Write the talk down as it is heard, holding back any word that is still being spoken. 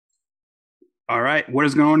All right, what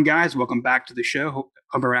is going on, guys? Welcome back to the show. Hope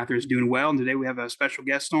everyone out there is doing well. And today we have a special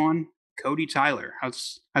guest on, Cody Tyler.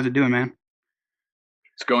 How's it doing, man?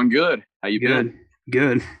 It's going good. How you been?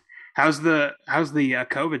 Good, good. How's the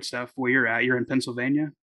COVID stuff where you're at? You're in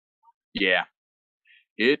Pennsylvania. Yeah,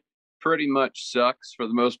 it pretty much sucks for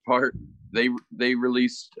the most part. They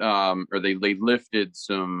released or they lifted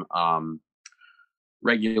some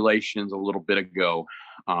regulations a little bit ago.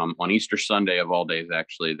 On Easter Sunday of all days,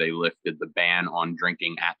 actually, they lifted the ban on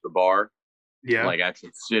drinking at the bar, Yeah, like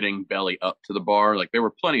actually sitting belly up to the bar. Like there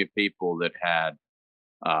were plenty of people that had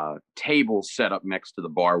tables set up next to the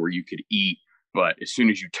bar where you could eat, but as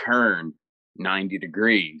soon as you turned 90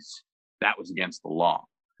 degrees, that was against the law.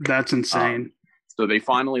 that's Um, insane. so they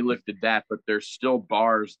finally lifted that, but there's still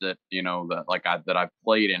bars that that I've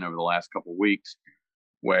played in over the last couple of weeks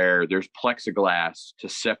where there's plexiglass to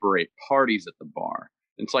separate parties at the bar.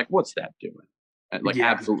 And it's like, what's that doing? Like,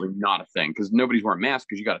 Yeah, absolutely not a thing because nobody's wearing masks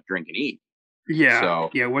because you got to drink and eat. yeah, So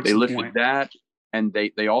yeah. What's they the lifted point? that, and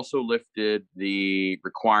they also lifted the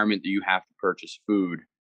requirement that you have to purchase food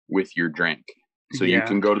with your drink. So you Yeah,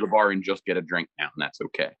 can go to the bar and just get a drink now, and that's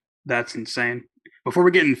okay. that's insane. Before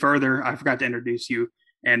we get any further, I forgot to introduce you,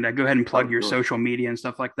 and go ahead and Oh, plug your sure. social media and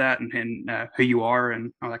stuff like that, and who you are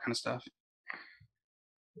and all that kind of stuff.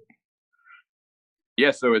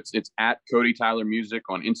 Yeah, so it's at Cody Tyler Music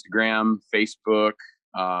on Instagram, Facebook,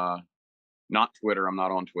 uh, not Twitter. I'm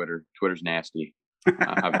not on Twitter. Twitter's nasty.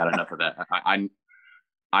 I've had enough of that.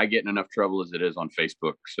 I get in enough trouble as it is on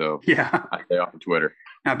Facebook, so Yeah, I stay off of Twitter.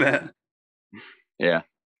 I bet. Yeah,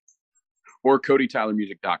 or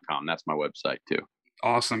CodyTylerMusic.com. That's my website too.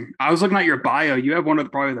 Awesome. I was looking at your bio. You have one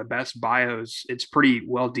of probably the best bios. It's pretty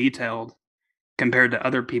well detailed compared to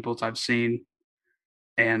other people's I've seen.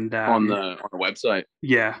 And On the website.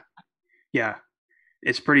 yeah, yeah,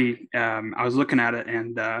 it's pretty. I was looking at it,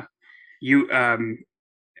 and you.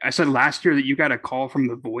 I said last year that you got a call from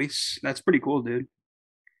The Voice. That's pretty cool, dude.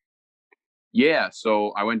 Yeah,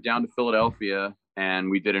 so I went down to Philadelphia and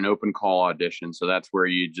we did an open call audition. So that's where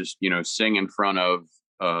you just sing in front of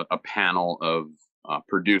a panel of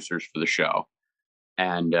producers for the show.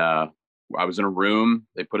 And I was in a room.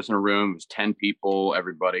 They put us in a room. It was 10 people.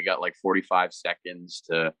 Everybody got like 45 seconds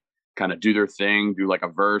to kind of do their thing, do like a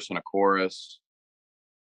verse and a chorus.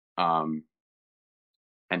 Um,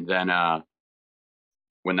 and then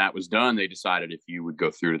when that was done, they decided if you would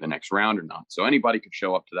go through to the next round or not. So anybody could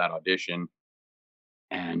show up to that audition.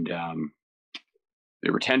 And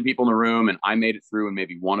there were 10 people in the room, and I made it through, and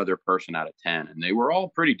maybe one other person out of 10. And they were all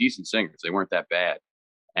pretty decent singers. They weren't that bad.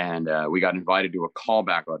 And we got invited to a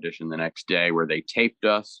callback audition the next day where they taped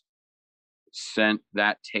us, sent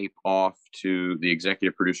that tape off to the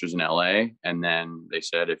executive producers in LA. And then they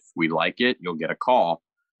said, if we like it, you'll get a call.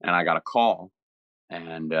 And I got a call.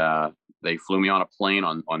 And they flew me on a plane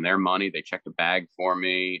on their money. They checked a bag for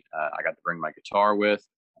me. I got to bring my guitar with,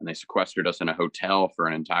 and they sequestered us in a hotel for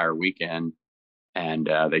an entire weekend. And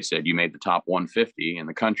they said, you made the top 150 in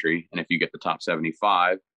the country. And if you get the top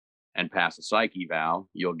 75 and pass a psych eval,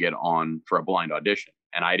 you'll get on for a blind audition.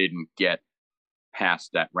 And I didn't get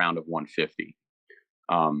past that round of 150.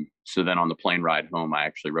 So then on the plane ride home, I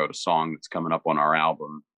actually wrote a song that's coming up on our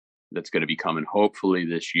album that's going to be coming hopefully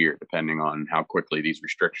this year, depending on how quickly these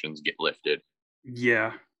restrictions get lifted.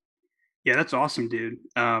 Yeah, yeah, that's awesome, dude.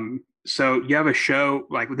 So you have a show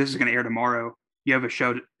like this is going to air tomorrow. You have a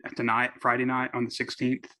show tonight, Friday night on the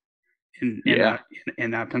 16th in in uh,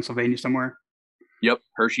 Yeah. Pennsylvania somewhere. Yep.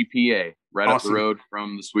 Hershey, PA, right up the Awesome, road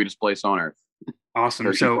from the sweetest place on earth, awesome.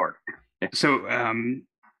 Hershey So Park. so um,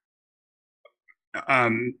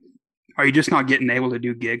 are you just not getting able to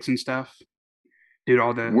do gigs and stuff due to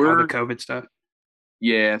all the We're COVID stuff?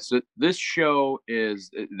 Yeah, so this show is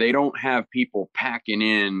they don't have people packing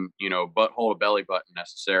in, butthole to belly button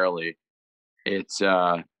necessarily. It's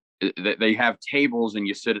they have tables and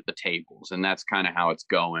you sit at the tables and that's kind of how it's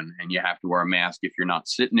going. And you have to wear a mask if you're not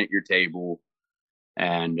sitting at your table.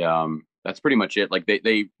 And that's pretty much it. Like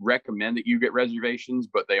they recommend that you get reservations,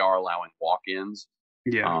 but they are allowing walk-ins.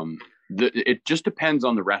 Yeah, Um, it just depends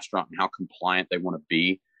on the restaurant and how compliant they want to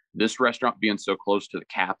be. This restaurant being so close to the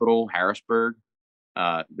capital, Harrisburg,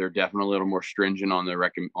 they're definitely a little more stringent on the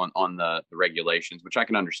regulations, which I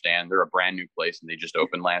can understand. They're a brand new place and they just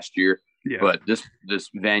opened last year. yeah, But this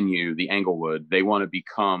venue, the Englewood, they want to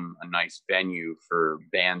become a nice venue for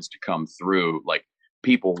bands to come through, like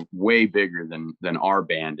people way bigger than our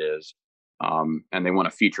band is, and they want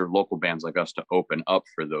to feature local bands like us to open up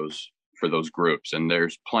for those groups. And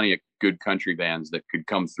there's plenty of good country bands that could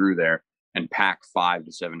come through there and pack 500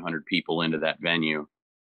 to 700 people into that venue.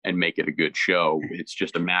 and make it a good show. It's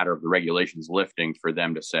just a matter of the regulations lifting for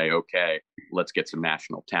them to say, okay, let's get some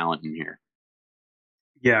national talent in here.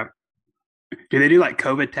 Yeah. Do they do like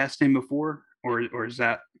COVID testing before, or is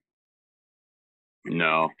that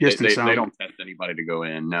No, they, just in they, they some? don't test anybody to go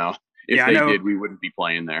in. No, if Yeah, I they know. did, we wouldn't be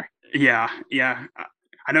playing there. Yeah, yeah.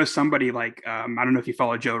 I know somebody like I don't know if you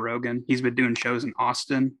follow Joe Rogan. He's been doing shows in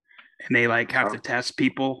Austin, and they like have to Oh, test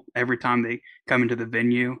people every time they come into the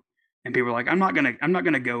venue. And people are like, I'm not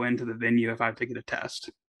gonna go into the venue if I have to get a test.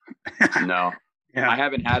 no, I Yeah,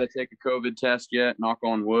 haven't had to take a COVID test yet, knock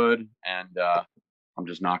on wood. And I'm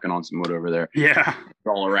just knocking on some wood over there. yeah, It's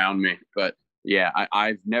all around me. But yeah,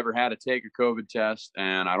 I've never had to take a COVID test,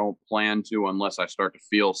 and I don't plan to unless I start to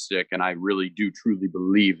feel sick and I really do truly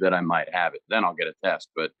believe that I might have it. Then I'll get a test.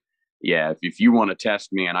 But yeah, if you want to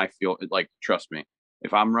test me and I feel like, trust me,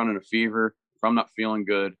 if I'm running a fever, if I'm not feeling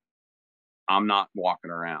good, I'm not walking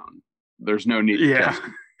around. There's no need to yeah, test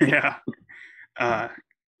me. yeah. Uh,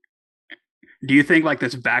 do you think like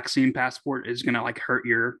this vaccine passport is gonna like hurt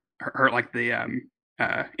like the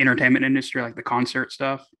entertainment industry, like the concert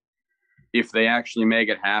stuff? If they actually make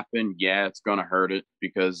it happen, yeah, it's going to hurt it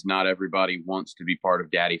because not everybody wants to be part of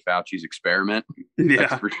Daddy Fauci's experiment. That's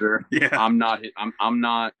Yeah, for sure. yeah, I'm not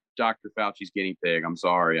Dr. Fauci's guinea pig. I'm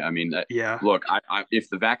sorry. I mean, yeah, look, if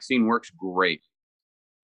the vaccine works, great.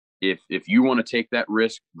 If you want to take that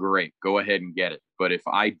risk, great, go ahead and get it. But if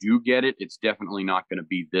I do get it, it's definitely not going to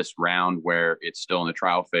be this round where it's still in the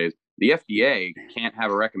trial phase. The FDA can't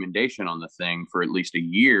have a recommendation on the thing for at least a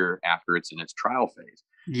year after it's in its trial phase.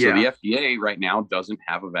 So the yeah, FDA right now doesn't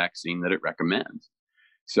have a vaccine that it recommends.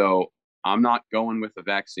 So I'm not going with the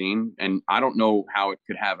vaccine, and I don't know how it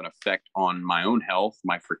could have an effect on my own health,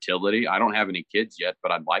 my fertility. I don't have any kids yet,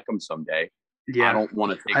 but I'd like them someday. I yeah. don't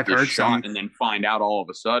want to take I've this heard shot some. and then find out all of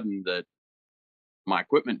a sudden that my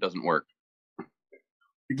equipment doesn't work.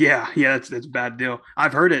 Yeah, yeah, that's a bad deal.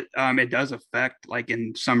 I've heard it. It does affect like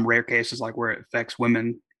in some rare cases, like where it affects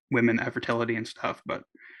women fertility and stuff. But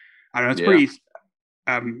I don't know. It's Yeah, pretty.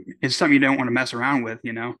 It's something you don't want to mess around with.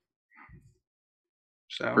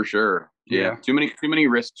 So for sure. Yeah, yeah, too many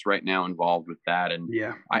risks right now involved with that, and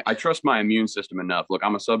yeah, I trust my immune system enough. Look,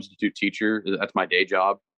 I'm a substitute teacher. That's my day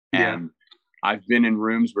job, yeah, and I've been in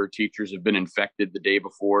rooms where teachers have been infected the day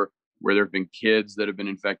before, where there have been kids that have been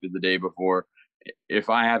infected the day before. If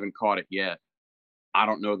I haven't caught it yet, I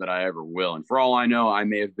don't know that I ever will. And for all I know, I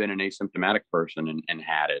may have been an asymptomatic person and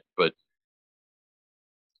had it, but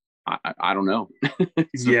I don't know.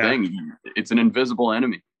 It's the yeah, thing. It's an invisible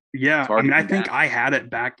enemy. It's yeah. I hard to mean, I think combat. I had it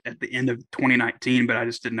back at the end of 2019, but I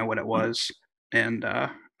just didn't know what it was, and I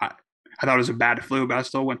thought it was a bad flu, but I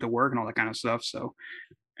still went to work and all that kind of stuff, so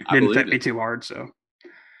it I didn't believe affect it. me too hard. So,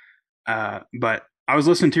 but I was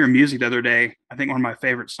listening to your music the other day. I think one of my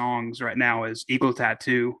favorite songs right now is Eagle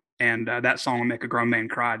Tattoo, and that song will make a grown man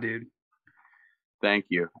cry, dude. Thank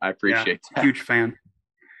you. I Yeah, appreciate that. huge fan.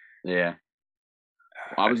 Yeah.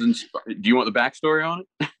 Well, I was inspired. Do you want the backstory on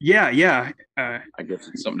it? Yeah, yeah, I guess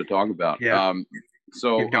it's something to talk about. yeah. If you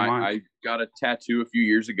So don't mind, I got a tattoo a few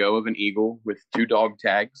years ago of an eagle with two dog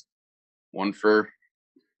tags, one for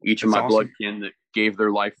each of that's my blood awesome. kin that gave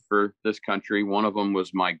their life for this country. One of them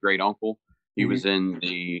was my great uncle. He Hmm. was in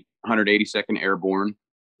the 182nd Airborne,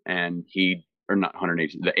 and or not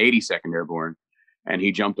 180, the 82nd Airborne, and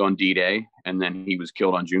he jumped on D-Day, and then he was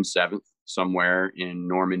killed on June 7th somewhere in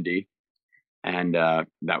Normandy. And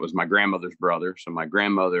that was my grandmother's brother. So my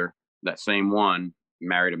grandmother, that same one,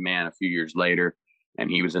 married a man a few years later,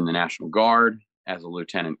 and he was in the National Guard as a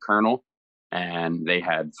lieutenant colonel. And they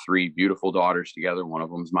had three beautiful daughters together. One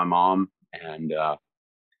of them's my mom. And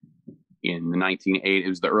in the 1980s, it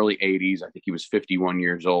was the early 80s. I think he was 51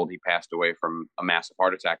 years old. He passed away from a massive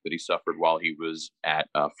heart attack that he suffered while he was at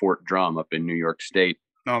Fort Drum up in New York State.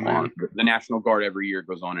 Oh On man, the National Guard every year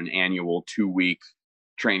goes on an annual 2 week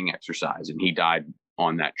training exercise, and he died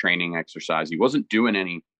on that training exercise. He wasn't doing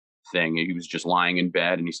anything. He was just lying in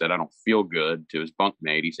bed, and he said, "I don't feel good." To his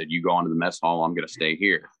bunkmate, he said, "You go on to the mess hall. I'm going to stay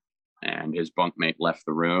here." And his bunkmate left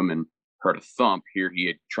the room and heard a thump. Here he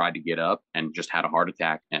had tried to get up and just had a heart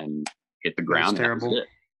attack and hit the that's ground, and that was terrible.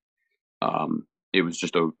 it. It was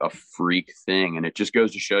just a freak thing, and it just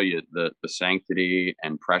goes to show you the sanctity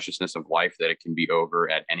and preciousness of life, that it can be over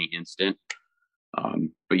at any instant.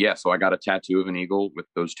 But yeah, so I got a tattoo of an eagle with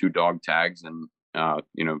those two dog tags, and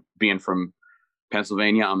being from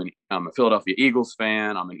Pennsylvania, I'm a Philadelphia Eagles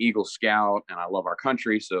fan. I'm an Eagle Scout, and I love our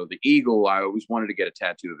country. So the eagle, I always wanted to get a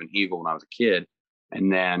tattoo of an eagle when I was a kid.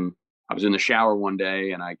 And then I was in the shower one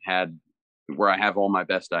day, and I had where I have all my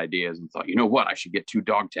best ideas, and thought, you know what, I should get two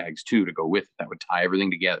dog tags too to go with it. That would tie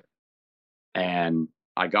everything together. And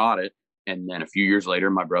I got it. And then a few years later,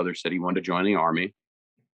 my brother said he wanted to join the Army.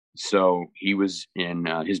 So he was in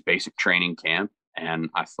his basic training camp. And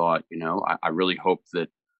I thought, I really hope that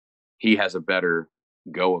he has a better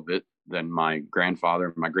go of it than my grandfather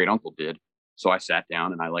and my great uncle did. So I sat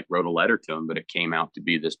down and I wrote a letter to him, but it came out to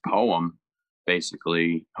be this poem,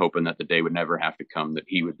 basically hoping that the day would never have to come that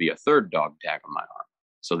he would be a third dog tag on my arm.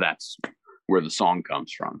 So that's where the song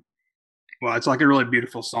comes from. Well, it's like a really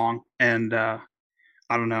beautiful song. And I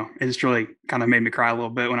don't know, it just really kind of made me cry a little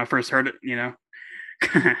bit when I first heard it,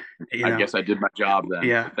 I guess I did my job then.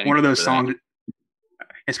 Yeah. So one of those songs.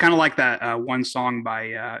 It's kind of like that one song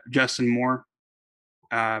by Justin Moore.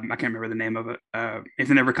 I can't remember the name of it. If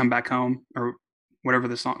They Never Come Back Home, or whatever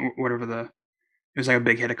the song, it was like a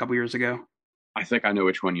big hit a couple years ago. I think I know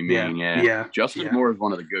which one you mean. Yeah. Justin Moore is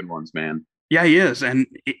one of the good ones, man. Yeah, he is. And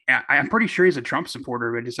I'm pretty sure he's a Trump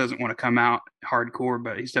supporter, but he just doesn't want to come out hardcore,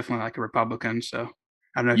 but he's definitely like a Republican. So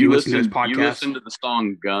I don't know if you listen to his podcast. You listen to the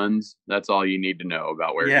song Guns. That's all you need to know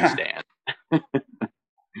about where he stands.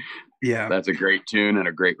 Yeah. That's a great tune and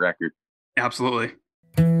a great record. Absolutely.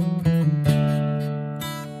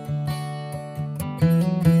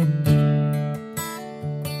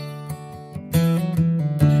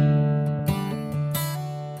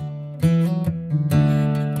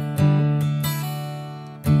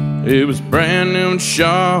 It was brand new and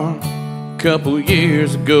sharp a couple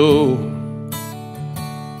years ago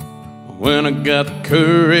when I got the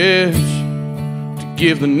courage to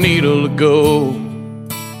give the needle a go.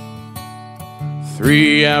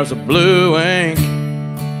 3 hours of blue ink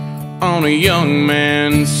on a young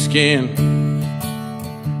man's skin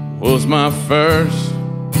was my first,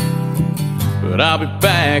 but I'll be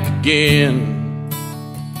back again.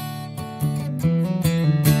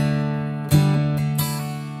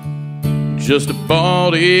 Just a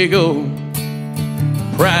bald eagle,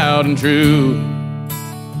 proud and true,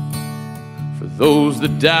 for those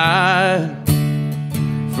that died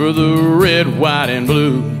for the red, white, and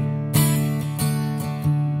blue.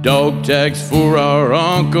 Dog tags for our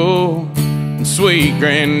uncle and sweet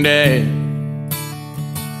granddad,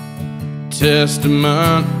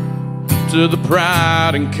 testament to the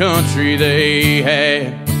pride and country they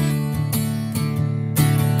had.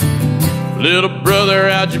 Little brother,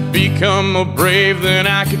 how'd you become more brave than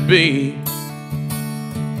I could be?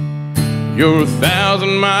 You're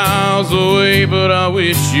 1,000 miles away, but I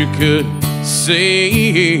wish you could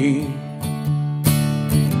see.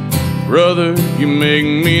 Brother, you make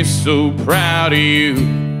me so proud of you.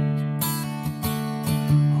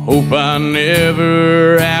 Hope I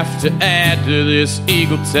never have to add to this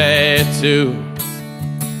eagle tattoo.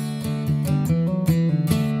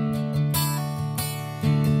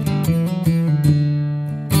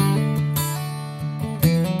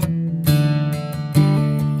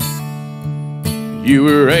 You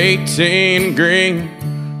were 18 green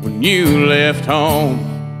when you left home,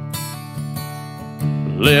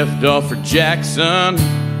 left off for Jackson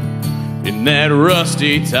in that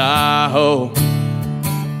rusty Tahoe.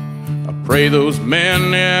 I pray those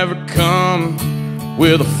men never come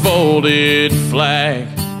with a folded flag.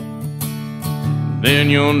 Then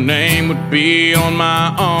your name would be on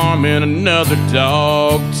my arm in another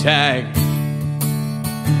dog tag.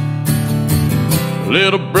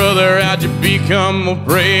 Little brother, how'd you become more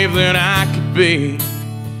brave than I could be?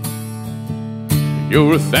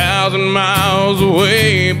 You're 1,000 miles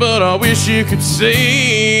away, but I wish you could see.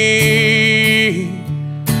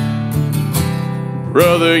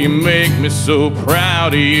 Brother, you make me so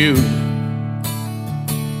proud of you.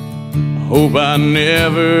 I hope I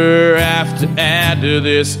never have to add to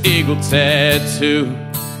this eagle tattoo.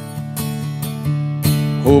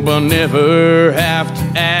 Hope I never have to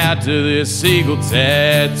add to this eagle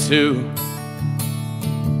tattoo.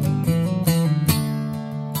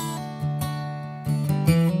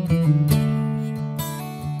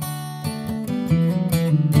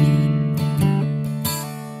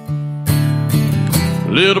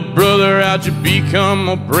 Little brother, how'd you become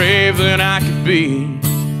more brave than I could be?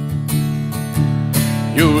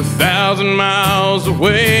 You're 1,000 miles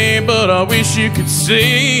away, but I wish you could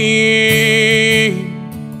see.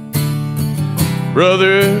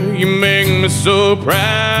 Brother, you make me so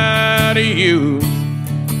proud of you.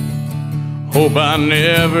 Hope I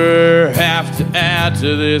never have to add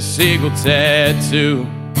to this eagle tattoo.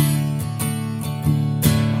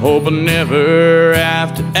 Hope I never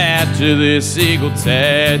have to add to this eagle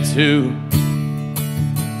tattoo.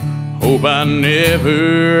 Hope I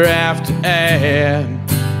never have to add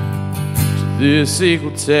to this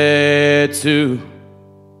eagle tattoo.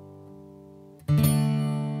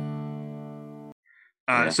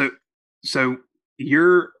 So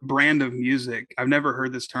your brand of music, I've never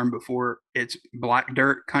heard this term before. It's black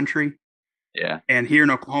dirt country. Yeah. And here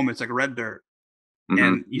in Oklahoma, it's like red dirt. Hmm.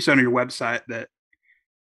 And you said on your website that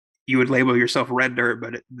you would label yourself red dirt,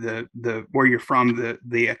 but the where you're from,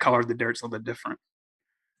 the color of the dirt's a little bit different.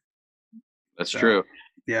 That's So true.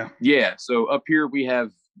 yeah. Yeah. So up here we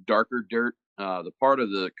have darker dirt. The part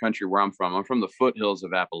of the country where I'm from the foothills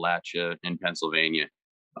of Appalachia in Pennsylvania.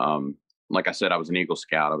 Um, like I said, I was an Eagle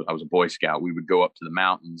Scout. I was a Boy Scout. We would go up to the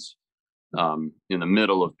mountains in the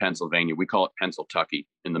middle of Pennsylvania. We call it Pennsyltucky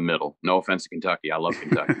in the middle. No offense to Kentucky. I love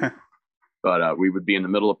Kentucky. But we would be in the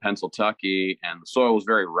middle of Pennsyltucky, and the soil was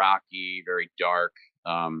very rocky, very dark.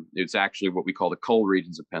 It's actually what we call the coal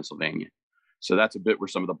regions of Pennsylvania. So that's a bit where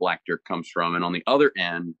some of the black dirt comes from. And on the other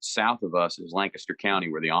end, south of us, is Lancaster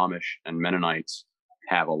County, where the Amish and Mennonites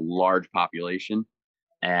have a large population.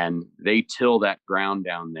 And they till that ground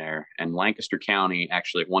down there. And Lancaster County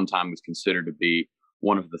actually at one time was considered to be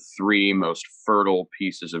one of the three most fertile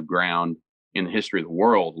pieces of ground in the history of the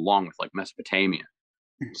world, along with like Mesopotamia.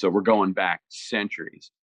 So we're going back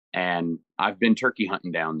centuries. And I've been turkey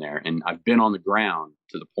hunting down there, and I've been on the ground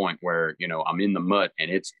to the point where, I'm in the mud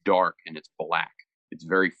and it's dark and it's black. It's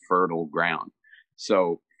very fertile ground.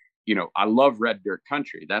 So, I love red dirt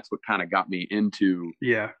country. That's what kind of got me into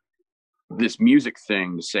Yeah. this music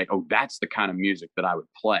thing, to say, oh, that's the kind of music that I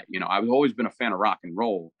would play. I've always been a fan of rock and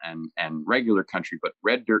roll and regular country, but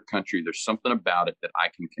red dirt country, there's something about it that I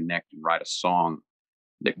can connect and write a song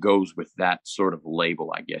that goes with that sort of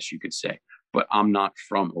label, I guess you could say. But I'm not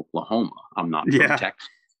from Oklahoma. I'm not from Yeah. Texas.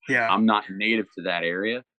 Yeah. I'm not native to that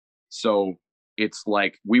area. So it's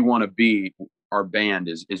like our band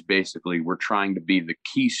is basically, we're trying to be the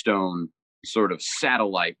keystone sort of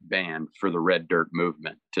satellite band for the red dirt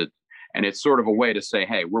movement, and it's sort of a way to say,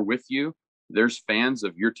 hey, we're with you. There's fans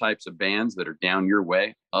of your types of bands that are down your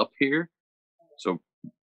way up here. So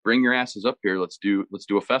bring your asses up here. Let's do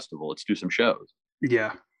a festival. Let's do some shows.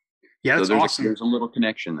 Yeah. Yeah, So that's awesome. there's a little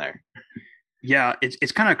connection there. Yeah,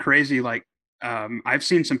 it's kind of crazy. Like, I've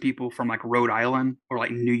seen some people from like Rhode Island or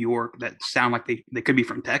like New York that sound like they could be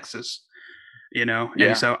from Texas, And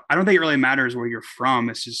Yeah. so I don't think it really matters where you're from.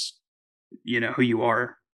 It's just, who you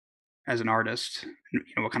are as an artist,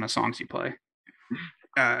 what kind of songs you play.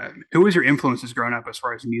 Who was your influences growing up as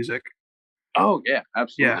far as music? Oh yeah, Yeah.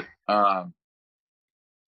 absolutely.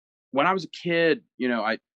 When I was a kid,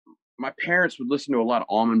 my parents would listen to a lot of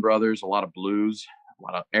Allman Brothers, a lot of blues, a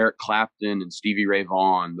lot of Eric Clapton and Stevie Ray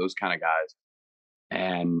Vaughan, those kind of guys.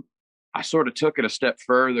 And I sort of took it a step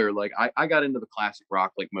further. Like I got into the classic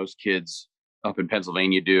rock like most kids up in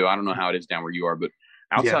Pennsylvania do. I don't know how it is down where you are, but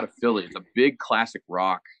Yeah. outside of Philly, it's a big classic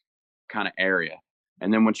rock kind of area.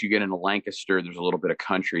 And then once you get into Lancaster, there's a little bit of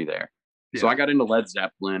country there. So Yeah. I got into Led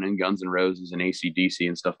Zeppelin and Guns N' Roses and AC/DC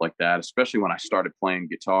and stuff like that, especially when I started playing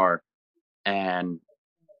guitar. And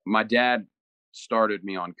my dad started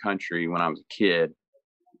me on country when I was a kid.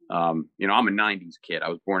 I'm a 90s kid. I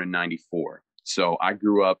was born in 94. So I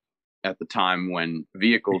grew up at the time when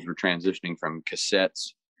vehicles were transitioning from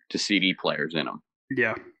cassettes to CD players in them.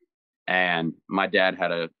 Yeah. And my dad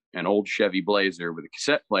had an old Chevy Blazer with a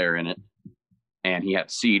cassette player in it, and he had a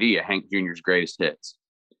CD of Hank Jr.'s greatest hits.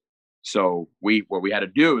 So what we had to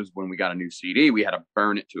do is, when we got a new CD, we had to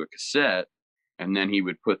burn it to a cassette, and then he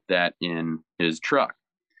would put that in his truck.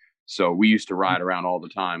 So we used to ride around all the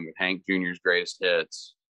time with Hank Jr.'s greatest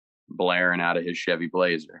hits blaring out of his Chevy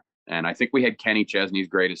Blazer. And I think we had Kenny Chesney's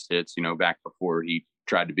greatest hits, back before he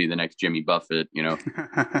tried to be the next Jimmy Buffett,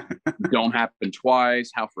 Don't Happen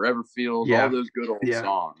Twice, How Forever Feels, all Yeah. those good old Yeah.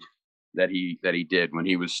 songs that he did when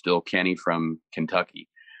he was still Kenny from Kentucky.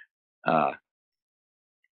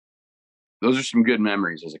 Those are some good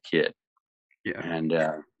memories as a kid. Yeah. And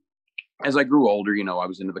as I grew older, I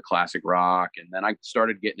was into the classic rock, and then I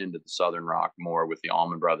started getting into the Southern rock more with the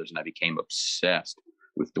Allman Brothers, and I became obsessed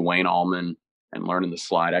with Dwayne Allman and learning the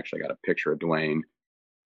slide. Actually, I got a picture of Dwayne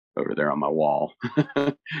over there on my wall.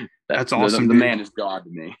 That's awesome. The man is God to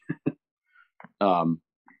me.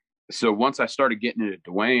 So once I started getting into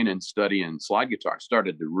Dwayne and studying slide guitar, I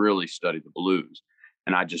started to really study the blues,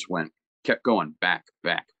 and I just kept going back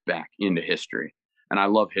into history. And I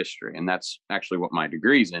love history, and that's actually what my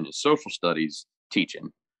degree's in, is social studies teaching.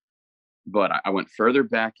 But I went further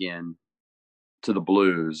back in to the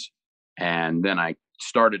blues, and then I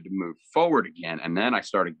started to move forward again, and then I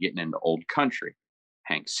started getting into old country,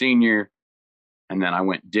 Hank Sr., and then I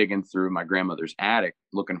went digging through my grandmother's attic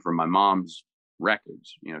looking for my mom's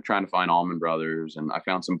records, trying to find Allman Brothers, and I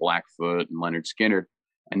found some Blackfoot and Leonard Skinner.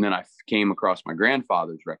 And then I came across my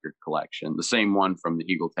grandfather's record collection, the same one from the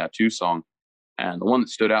Eagle Tattoo song. And the one that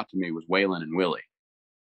stood out to me was Waylon and Willie.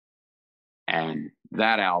 And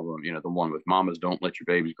that album, the one with Mamas Don't Let Your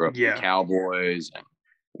Babies Grow Up to Be Yeah. Cowboys, and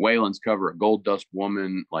Waylon's cover of Gold Dust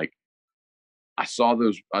Woman, like I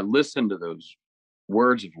listened to those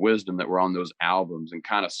words of wisdom that were on those albums and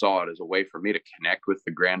kind of saw it as a way for me to connect with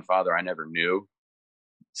the grandfather I never knew,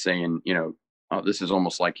 saying, oh, this is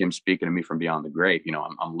almost like him speaking to me from beyond the grave.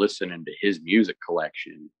 I'm listening to his music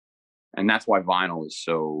collection. And that's why vinyl is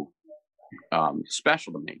so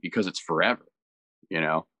special to me, because it's forever, you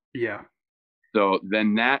know? Yeah. So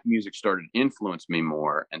then that music started to influence me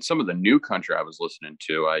more. And some of the new country I was listening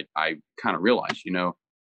to, I kind of realized,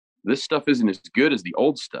 this stuff isn't as good as the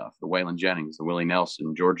old stuff, the Waylon Jennings, the Willie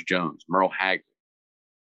Nelson, George Jones, Merle Haggard.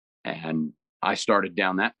 And I started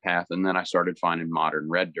down that path, and then I started finding modern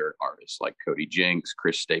red dirt artists like Cody Jinks,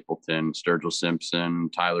 Chris Stapleton, Sturgill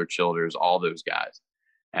Simpson, Tyler Childers, all those guys.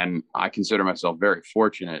 And I consider myself very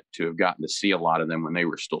fortunate to have gotten to see a lot of them when they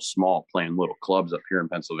were still small, playing little clubs up here in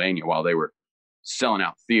Pennsylvania while they were selling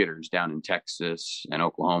out theaters down in Texas and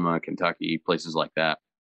Oklahoma, Kentucky, places like that.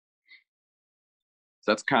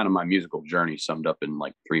 So that's kind of my musical journey summed up in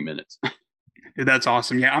like 3 minutes. Dude, that's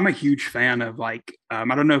awesome. Yeah, I'm a huge fan of like I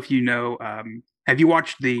don't know if you know have you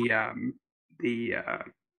watched the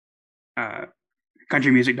uh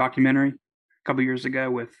country music documentary a couple years ago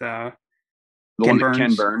with The Ken one that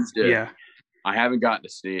Ken Burns? Burns did. Yeah. I haven't gotten to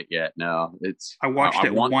see it yet. No, I watched I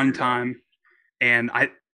it want one to though. time and I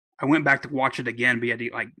went back to watch it again, but you had to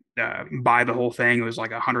like buy the whole thing. It was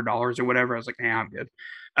like $100 or whatever. I was like, yeah, I'm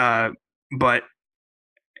good. But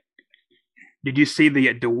did you see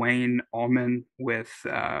the Dwayne Allman with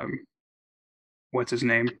what's his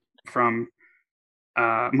name from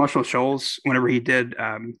Muscle Shoals? Whenever he did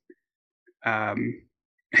um,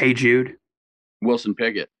 Hey Jude. Wilson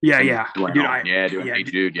Pickett. Yeah, yeah, Dwayne dude. Allman. Yeah, doing Yeah, Hey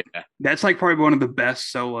Jude. Yeah. that's like probably one of the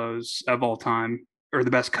best solos of all time, or the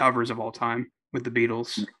best covers of all time with the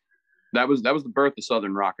Beatles. That was the birth of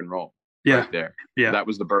Southern rock and roll Yeah, right there. yeah, That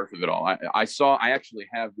was the birth of it all. I actually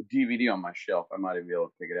have the DVD on my shelf. I might even be able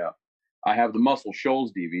to pick it out. I have the Muscle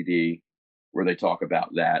Shoals DVD where they talk about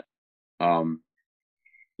that. Um,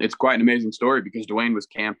 it's quite an amazing story because Dwayne was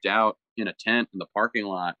camped out in a tent in the parking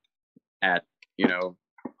lot at,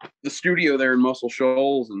 the studio there in Muscle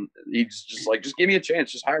Shoals, and he's just like, just give me a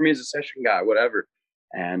chance, just hire me as a session guy, whatever.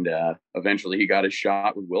 And eventually he got his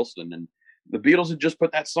shot with Wilson, and the Beatles had just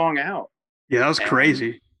put that song out. yeah. That was And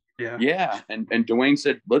crazy. Yeah, yeah, and Dwayne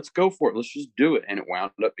said, let's go for it, let's just do it, and it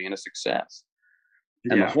wound up being a success.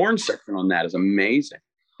 And the yeah, horn section on that is amazing.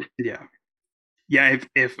 yeah. Yeah,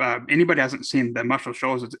 if anybody hasn't seen the Muscle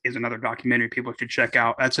Shoals is another documentary people should check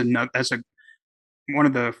out. That's a one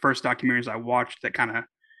of the first documentaries I watched that kind of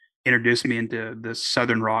introduced me into this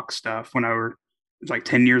Southern rock stuff when it was like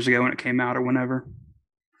 10 years ago when it came out or whenever.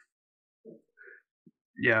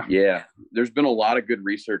 Yeah. Yeah, there's been a lot of good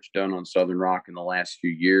research done on Southern rock in the last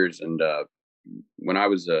few years. And when I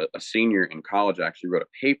was a senior in college, I actually wrote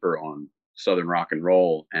a paper on Southern rock and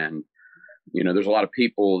roll. And there's a lot of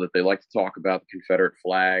people that they like to talk about the Confederate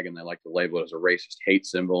flag, and they like to label it as a racist hate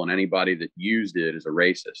symbol, and anybody that used it is a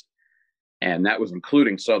racist. And that was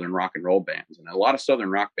including Southern rock and roll bands. And a lot of Southern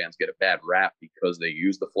rock bands get a bad rap because they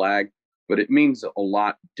use the flag, but it means a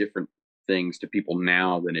lot different things to people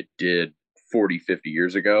now than it did 40, 50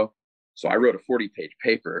 years ago. So I wrote a 40-page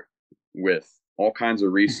paper with all kinds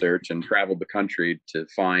of research and traveled the country to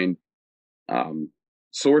find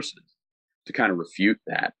sources to kind of refute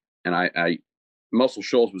that. And I Muscle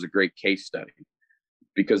Shoals was a great case study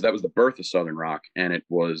because that was the birth of Southern rock, and it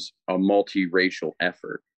was a multiracial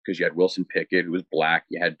effort because you had Wilson Pickett, who was black,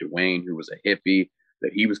 you had Dwayne, who was a hippie,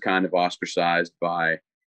 that he was kind of ostracized by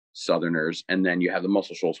Southerners, and then you have the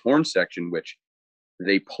Muscle Shoals horn section, which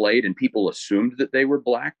they played and people assumed that they were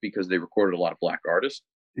black because they recorded a lot of black artists,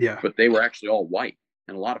 Yeah. but they were actually all white,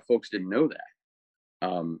 and a lot of folks didn't know that.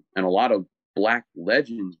 And a lot of black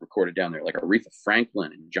legends recorded down there, like Aretha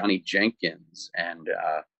Franklin and Johnny Jenkins, and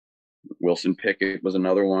Wilson Pickett was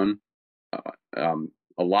another one.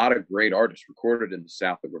 A lot of great artists recorded in the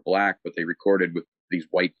South that were black, but they recorded with these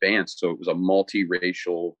white bands. So it was a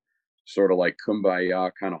multiracial sort of like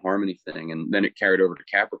kumbaya kind of harmony thing. And then it carried over to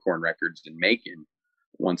Capricorn Records in Macon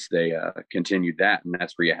once they continued that. And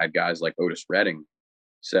that's where you had guys like Otis Redding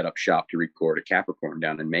set up shop to record at Capricorn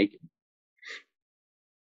down in Macon.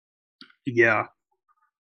 Yeah.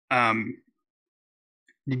 Um,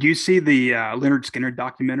 did you see the Leonard Skinner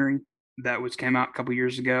documentary that was came out a couple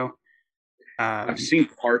years ago? I've seen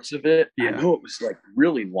parts of it. I Yeah. know it was like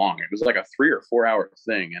really long. It was like a 3 or 4 hour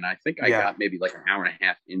thing. And I think I Yeah. got maybe like an hour and a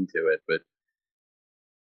half into it, but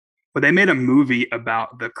But they made a movie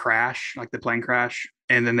about the crash, like the plane crash,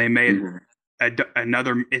 and then they made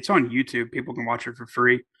another. It's on YouTube. People can watch it for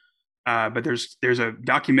free. But there's a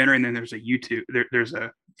documentary and then there's a YouTube. There's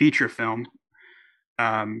a feature film,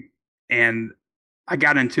 and I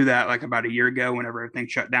got into that like about a year ago. Whenever everything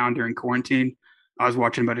shut down during quarantine, I was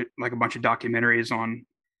watching about it, like a bunch of documentaries on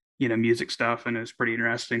music stuff, and it was pretty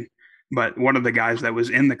interesting. But one of the guys that was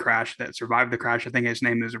in the crash that survived the crash, I think his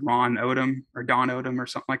name is Ron Odom or Don Odom or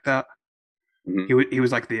something like that. Mm-hmm. He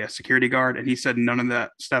was like the security guard, and he said none of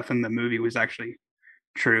that stuff in the movie was actually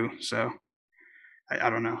true. So I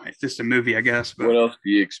don't know. It's just a movie, I guess. But what else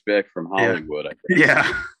do you expect from Hollywood? Yeah. I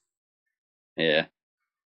guess. Yeah. Yeah.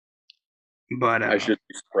 But I should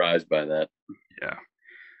be surprised by that. Yeah.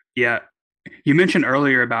 Yeah. You mentioned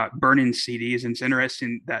earlier about burning CDs, and it's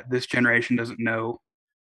interesting that this generation doesn't know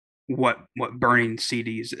what burning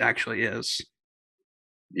CDs actually is.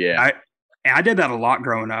 Yeah. I did that a lot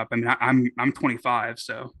growing up. I mean, I'm 25,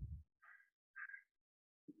 so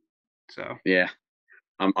yeah.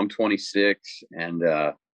 I'm 26, and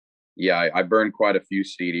yeah, I burned quite a few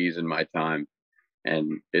CDs in my time.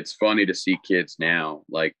 And it's funny to see kids now.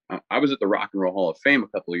 Like, I was at the Rock and Roll Hall of Fame a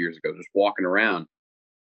couple of years ago, just walking around,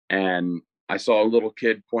 and I saw a little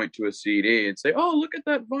kid point to a CD and say, "Oh, look at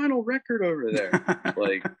that vinyl record over there!"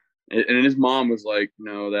 Like, and his mom was like,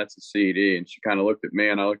 "No, that's a CD." And she kind of looked at me,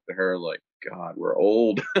 and I looked at her like, "God, we're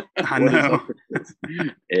old." I know.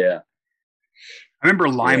 Yeah. I remember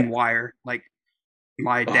LimeWire. Like,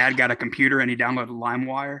 my dad got a computer and he downloaded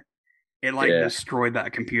LimeWire. It destroyed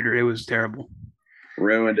that computer. It was terrible.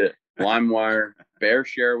 Ruined it. LimeWire.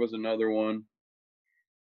 BearShare was another one.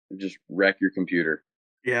 Just wreck your computer.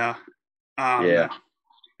 Yeah. Yeah.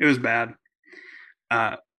 It was bad.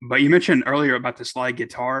 But you mentioned earlier about the slide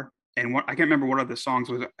guitar, and I can't remember what other songs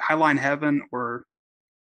was it, Highline Heaven, or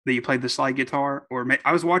that you played the slide guitar, or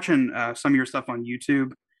I was watching some of your stuff on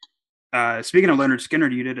YouTube. Speaking of Leonard Skinner,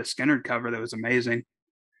 you did a Skinner cover that was amazing.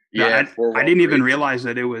 Yeah, I didn't even realize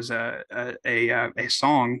that it was a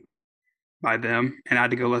song by them, and I had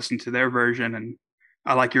to go listen to their version, and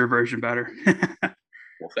I like your version better.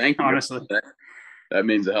 Well, thank you. Honestly, that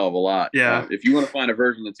means a hell of a lot. Yeah. If you want to find a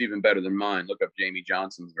version that's even better than mine, look up Jamie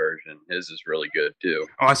Johnson's version. His is really good too.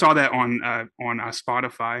 Oh, I saw that on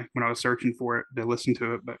Spotify when I was searching for it to listen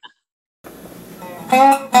to it, but.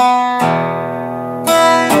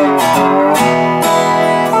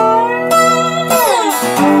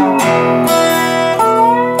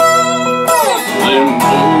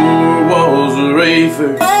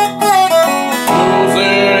 Rafer,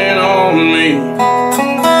 closing in on me,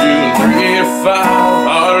 doing 3 to 5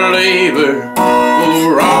 hard labor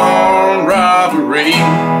for armed robbery.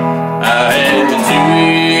 I had 2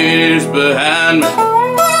 years behind me,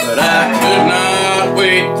 but I could not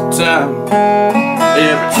wait the time.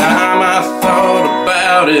 Every time I thought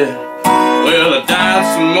about it, well, I died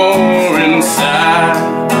some more inside.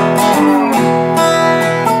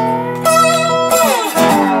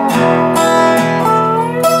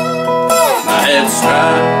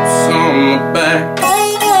 Stripes on my back,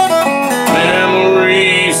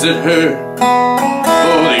 memories that hurt.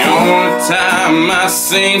 Oh, the only time I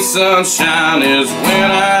seen sunshine is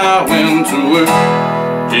when I went to work,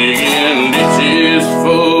 digging ditches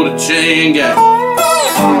full of chain gang,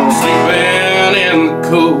 sleeping in the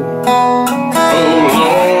cool. Oh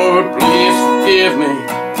Lord, please forgive me,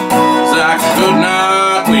 'cause I could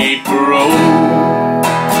not wait for old.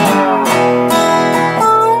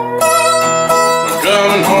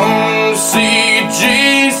 Coming home to see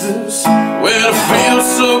Jesus, well, I feel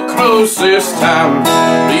so close this time.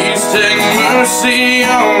 Please take mercy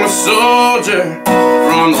on a soldier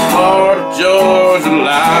from the heart of Georgia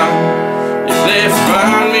line. If they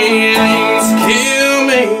find me and just kill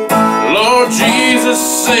me, Lord Jesus,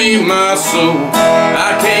 save my soul.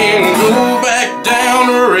 I can't go back down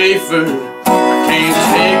to Rayford, I can't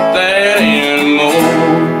take that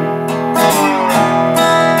anymore.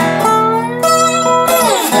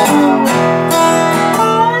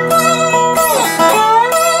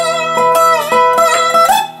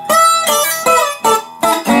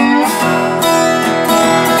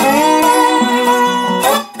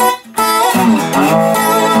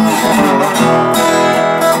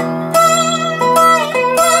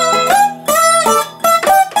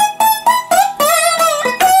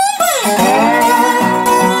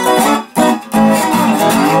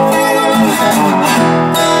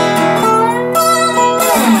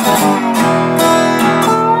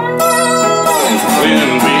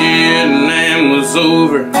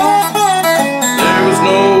 Over, there was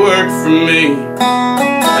no work for me.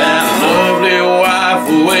 Had a lovely wife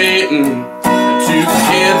waiting, and 2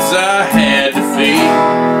 kids I had to feed.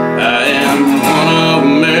 I am one of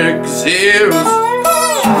America's heroes.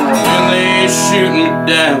 When they shoot me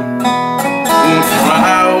down, won't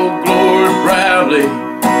cry, oh glory. boldly,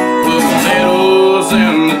 put my medals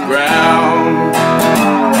in the ground.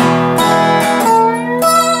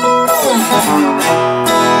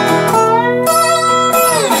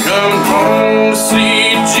 Coming home to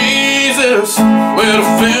see Jesus, well,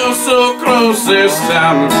 I feel so close this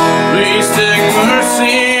time. Please take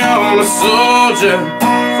mercy on the soldier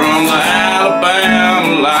from the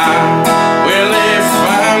Alabama line. When they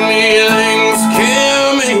find me, they must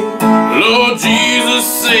kill me. Lord Jesus,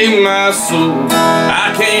 save my soul.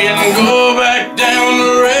 I can't go back down to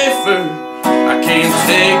Rayford. I can't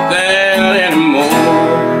take that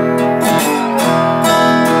anymore.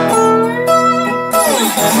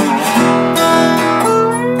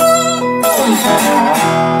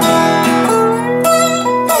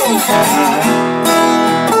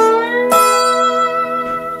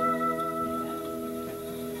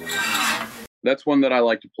 That's one that I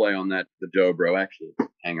like to play on the dobro, actually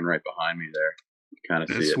hanging right behind me there. Kind of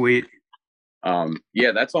see it. Sweet.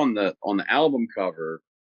 Yeah, that's on the album cover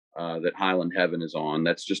that Highland Heaven is on.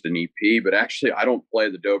 That's just an EP, but actually I don't play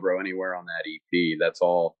the dobro anywhere on that EP. That's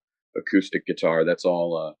all acoustic guitar. That's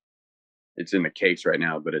all it's in the case right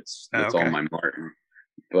now, but it's all my Martin.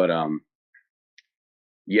 But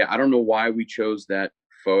yeah, I don't know why we chose that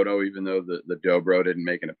photo, even though the dobro didn't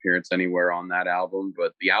make an appearance anywhere on that album.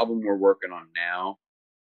 But the album we're working on now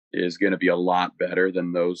is going to be a lot better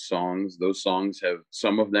than those songs. Those songs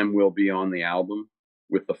some of them will be on the album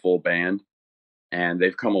with the full band, and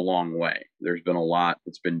they've come a long way. There's been a lot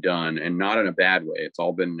that's been done, and not in a bad way. It's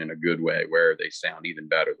all been in a good way where they sound even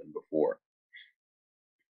better than before.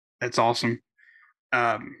 That's awesome.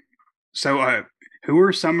 So who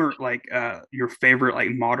are some like your favorite like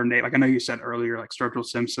modern day, like I know you said earlier like Sturgill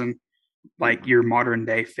Simpson, like your modern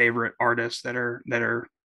day favorite artists that are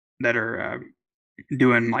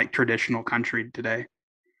doing like traditional country today?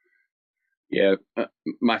 Yeah,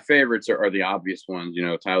 my favorites are the obvious ones, you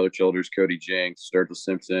know, Tyler Childers, Cody Jinks, Sturgill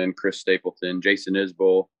Simpson, Chris Stapleton, Jason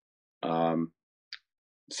Isbell.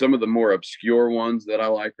 Some of the more obscure ones that I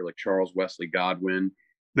like are like Charles Wesley Godwin.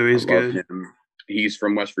 Though he's good. Him. He's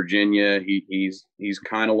from West Virginia. He's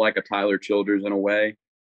kind of like a Tyler Childers in a way,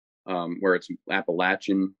 where it's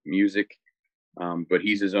Appalachian music, but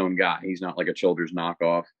he's his own guy. He's not like a Childers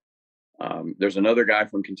knockoff. There's another guy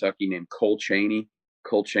from Kentucky named Cole Chaney.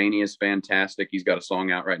 Cole Chaney is fantastic. He's got a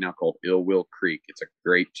song out right now called Ill Will Creek. It's a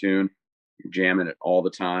great tune. I'm jamming it all the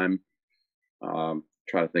time.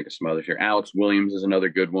 Try to think of some others here. Alex Williams is another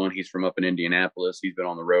good one. He's from up in Indianapolis. He's been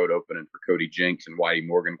on the road opening for Cody Jinks and Whitey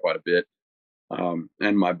Morgan quite a bit.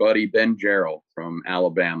 And my buddy Ben Jarrell from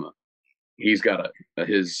Alabama. He's got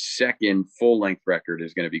his second full-length record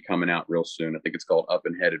is going to be coming out real soon. I think it's called Up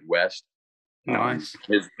and Headed West. Nice.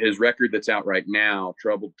 His record that's out right now,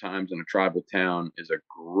 Troubled Times in a Tribal Town, is a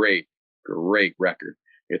great record.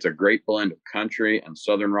 It's a great blend of country and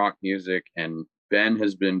southern rock music, and Ben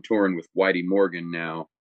has been touring with Whitey Morgan now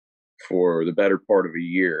for the better part of a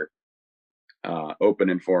year,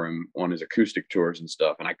 opening for him on his acoustic tours and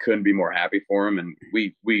stuff. And I couldn't be more happy for him. And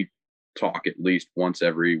we talk at least once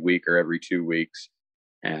every week or every 2 weeks.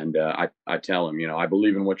 And I tell him, you know, I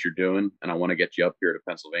believe in what you're doing, and I want to get you up here to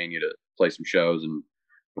Pennsylvania to play some shows and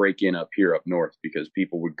break in up here up north, because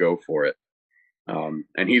people would go for it.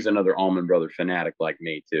 And he's another Allman Brother fanatic like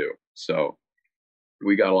me too. So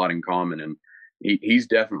we got a lot in common, and he's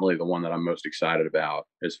definitely the one that I'm most excited about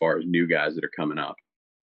as far as new guys that are coming up.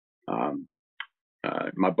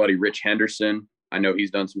 My buddy Rich Henderson, I know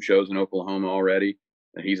he's done some shows in Oklahoma already.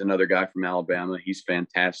 And he's another guy from Alabama. He's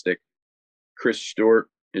fantastic. Chris Stewart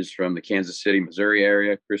is from the Kansas City, Missouri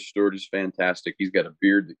area. Chris Stewart is fantastic. He's got a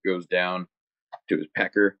beard that goes down to his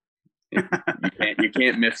pecker. You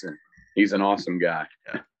can't miss him. He's an awesome guy.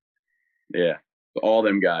 Yeah. All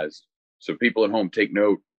them guys. So people at home, take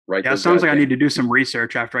note. Right. Yeah, it sounds like I need to do some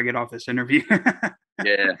research after I get off this interview.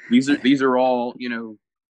 Yeah. These are all, you know,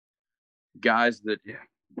 guys that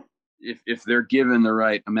if they're given the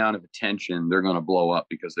right amount of attention, they're going to blow up,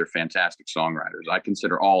 because they're fantastic songwriters. I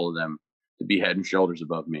consider all of them to be head and shoulders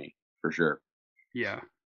above me, for sure. Yeah.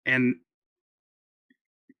 And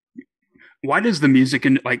why does the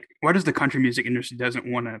country music industry doesn't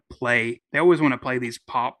want to play? They always want to play these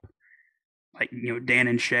pop, like, you know, Dan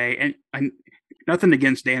and Shay. And nothing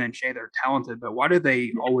against Dan and Shay, they're talented, but why do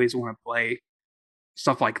they always want to play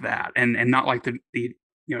stuff like that and not like the you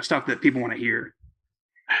know, stuff that people want to hear?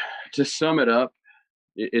 To sum it up,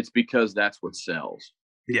 it's because that's what sells.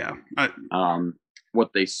 Yeah.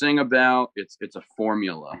 What they sing about, it's a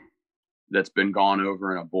formula that's been gone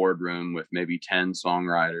over in a boardroom with maybe 10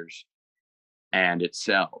 songwriters, and it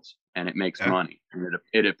sells and it makes money, and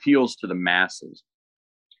it appeals to the masses.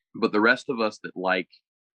 But the rest of us that like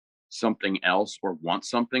something else or want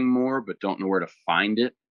something more, but don't know where to find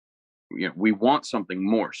it. We want something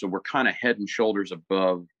more. So we're kind of head and shoulders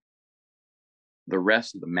above the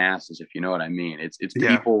rest of the masses, if you know what I mean. It's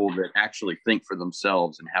Yeah. people that actually think for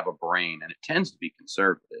themselves and have a brain, and it tends to be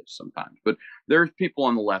conservative sometimes. But there's people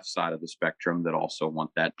on the left side of the spectrum that also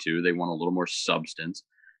want that too. They want a little more substance.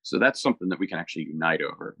 So that's something that we can actually unite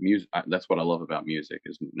over. Music. That's what I love about music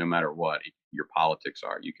is no matter what your politics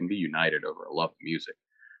are, you can be united over a love of music.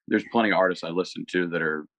 There's plenty of artists I listen to that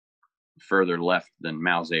are further left than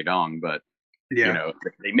Mao Zedong, but Yeah.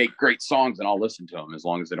 they make great songs and I'll listen to them as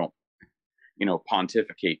long as they don't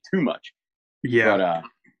pontificate too much. Yeah.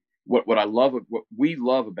 But what I love, what we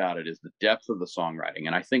love about it is the depth of the songwriting,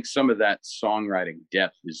 and I think some of that songwriting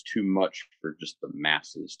depth is too much for just the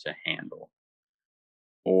masses to handle,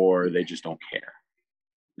 or they just don't care.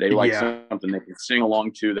 They like Yeah. something they can sing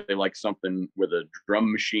along to. They like something with a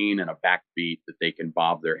drum machine and a backbeat that they can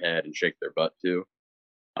bob their head and shake their butt to.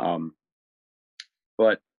 Um,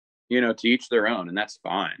 but to each their own, and that's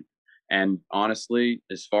fine. And honestly,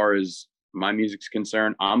 as far as my music's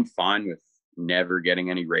concerned, I'm fine with never getting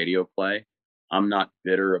any radio play. I'm not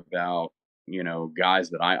bitter about, guys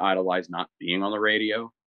that I idolize not being on the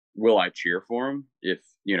radio. Will I cheer for them if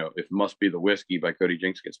Must Be the Whiskey by Cody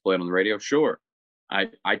Jinks gets played on the radio? Sure.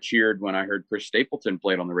 I cheered when I heard Chris Stapleton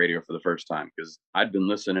played on the radio for the first time because I'd been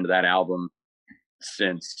listening to that album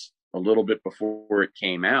since a little bit before it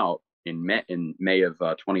came out in May of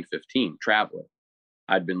 2015, Traveler.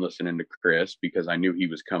 I'd been listening to Chris because I knew he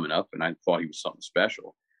was coming up and I thought he was something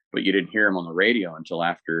special. But you didn't hear him on the radio until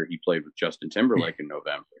after he played with Justin Timberlake in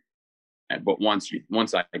November. But once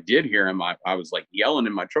I did hear him, I was like yelling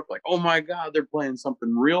in my truck, like, "Oh my God, they're playing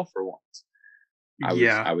something real for once."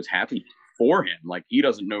 Yeah. I was happy for him. Like, he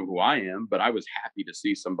doesn't know who I am, but I was happy to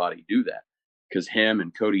see somebody do that because him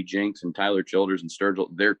and Cody Jinks and Tyler Childers and Sturgill,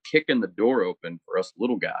 they're kicking the door open for us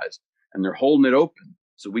little guys, and they're holding it open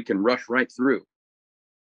so we can rush right through.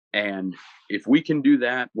 And if we can do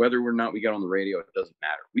that, whether or not we get on the radio, it doesn't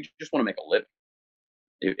matter. We just want to make a living.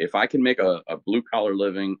 If I can make a blue collar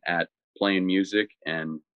living at playing music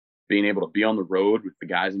and being able to be on the road with the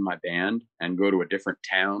guys in my band and go to a different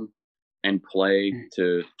town and play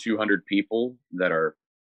to 200 people that are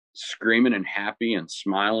screaming and happy and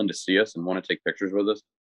smiling to see us and want to take pictures with us,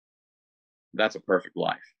 that's a perfect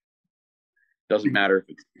life. Doesn't matter if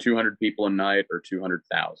it's 200 people a night or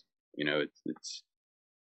 200,000. It's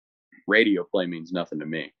radio play means nothing to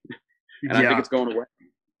me, and I think it's going away.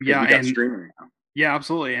 Yeah, we got streaming now. Yeah,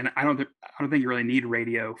 absolutely. And I don't think you really need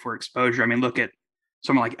radio for exposure. I mean, look at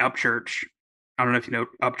someone like Upchurch. I don't know if you know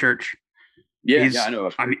Upchurch. Yeah, I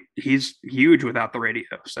know. I mean, he's huge without the radio.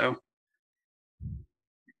 So,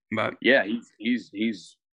 but yeah, he's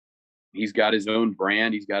got his own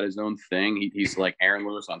brand. He's got his own thing. He's like Aaron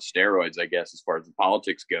Lewis on steroids, I guess, as far as the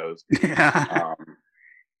politics goes. Yeah.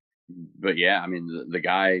 But yeah, I mean, the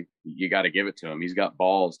guy, you got to give it to him. He's got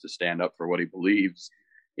balls to stand up for what he believes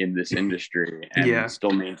in this industry and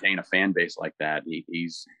still maintain a fan base like that.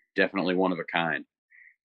 He's definitely one of a kind.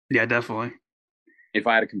 Yeah, definitely. If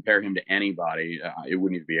I had to compare him to anybody, it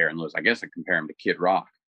wouldn't even be Aaron Lewis. I guess I'd compare him to Kid Rock.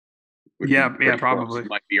 Yeah, probably. He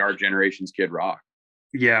might be our generation's Kid Rock.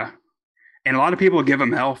 Yeah. And a lot of people give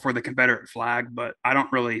him hell for the Confederate flag, but I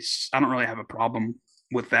don't really have a problem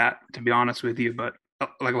with that, to be honest with you. But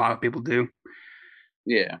like a lot of people do.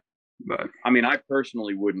 Yeah. But I mean, I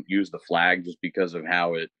personally wouldn't use the flag just because of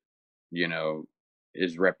how it,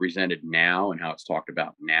 is represented now and how it's talked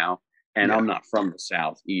about now. And I'm not from the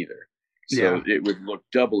South either. So it would look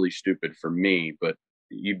doubly stupid for me, but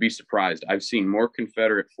you'd be surprised. I've seen more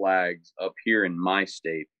Confederate flags up here in my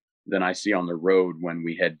state than I see on the road when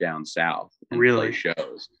we head down south and play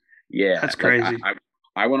shows. Yeah. That's crazy.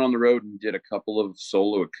 I went on the road and did a couple of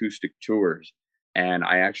solo acoustic tours, and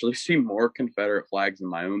I actually see more Confederate flags in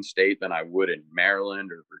my own state than I would in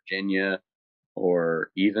Maryland or Virginia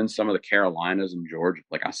or even some of the Carolinas and Georgia.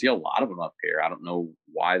 Like, I see a lot of them up here. I don't know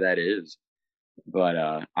why that is,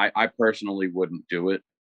 but I personally wouldn't do it.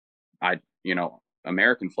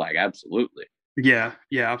 American flag, absolutely. Yeah,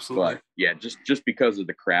 absolutely. But yeah, just because of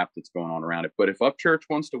the crap that's going on around it. But if Upchurch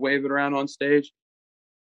wants to wave it around on stage,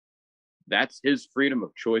 that's his freedom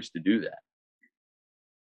of choice to do that.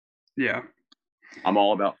 Yeah. I'm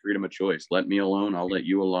all about freedom of choice. Let me alone. I'll let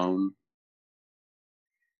you alone.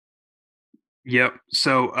 Yep.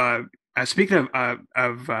 So, speaking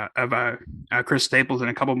of Chris Stapleton,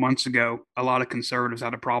 a couple months ago, a lot of conservatives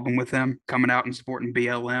had a problem with him coming out and supporting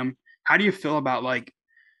BLM. How do you feel about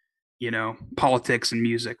politics and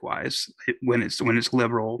music wise when it's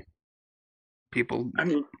liberal people? I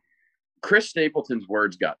mean, Chris Stapleton's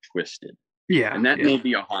words got twisted. Yeah, And that yeah, may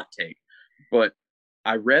be a hot take, but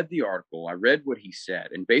I read the article, I read what he said,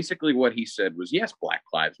 and basically what he said was, yes, Black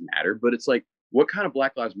Lives Matter, but it's like, what kind of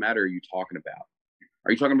Black Lives Matter are you talking about?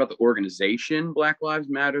 Are you talking about the organization Black Lives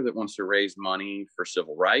Matter that wants to raise money for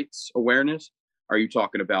civil rights awareness? Are you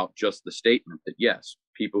talking about just the statement that, yes,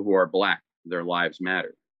 people who are Black, their lives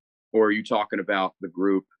matter? Or are you talking about the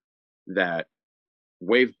group that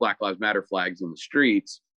waves Black Lives Matter flags in the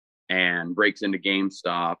streets and breaks into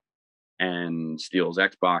GameStop and steals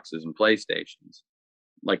Xboxes and PlayStations?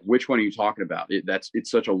 Like, which one are you talking about?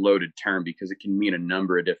 It's such a loaded term because it can mean a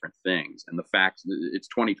number of different things, and the facts, it's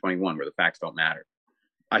 2021 where the facts don't matter.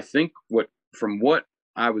 I think what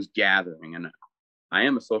I was gathering, and I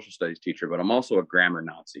am a social studies teacher, but I'm also a grammar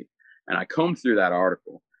Nazi, and I combed through that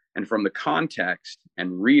article, and from the context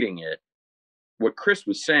and reading it, what Chris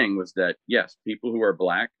was saying was that, yes, people who are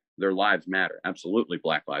Black, their lives matter. Absolutely,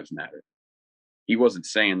 Black lives matter. He wasn't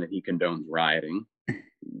saying that he condones rioting.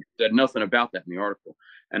 He said nothing about that in the article.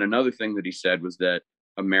 And another thing that he said was that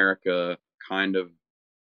America kind of,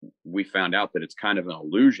 we found out that it's kind of an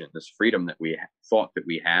illusion. This freedom that we thought that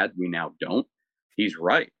we had, we now don't. He's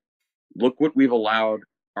right. Look what we've allowed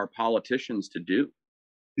our politicians to do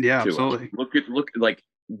yeah, to us. absolutely. Look, like,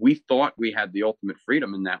 we thought we had the ultimate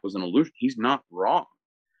freedom, and that was an illusion. He's not wrong.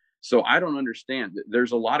 So I don't understand.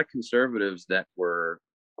 There's a lot of conservatives that were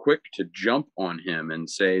quick to jump on him and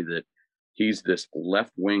say that he's this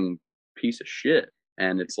left wing piece of shit.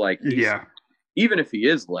 And it's like, Yeah, even if he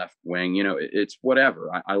is left wing, it's whatever.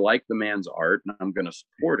 I like the man's art and I'm going to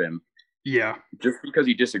support him. yeah, Just because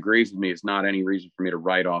he disagrees with me is not any reason for me to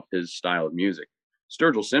write off his style of music.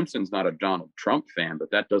 Sturgill Simpson's not a Donald Trump fan, but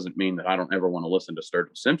that doesn't mean that I don't ever want to listen to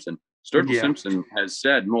Sturgill Simpson. Sturgill yeah, Simpson has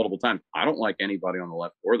said multiple times, I don't like anybody on the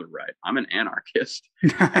left or the right. I'm an anarchist.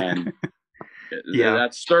 And yeah,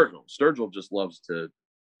 that's Sturgill. Sturgill just loves to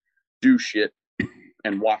do shit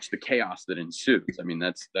and watch the chaos that ensues. I mean,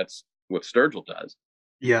 that's what Sturgill does.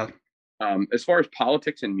 yeah, As far as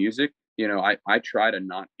politics and music, I try to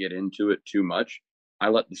not get into it too much. I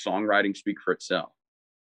let the songwriting speak for itself.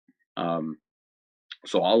 Um,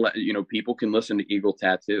 so I'll let people can listen to Eagle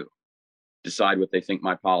Tattoo, decide what they think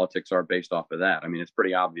my politics are based off of that. I mean, it's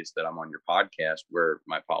pretty obvious that I'm on your podcast where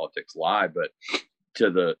my politics lie, but to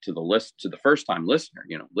the first time listener,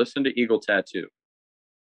 listen to Eagle Tattoo.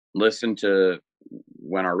 Listen to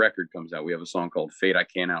when our record comes out. We have a song called Fate I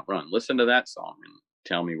Can't Outrun. Listen to that song and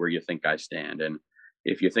tell me where you think I stand. And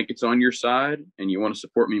if you think it's on your side and you want to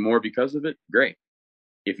support me more because of it, great.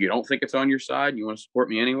 If you don't think it's on your side and you want to support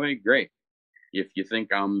me anyway, great. If you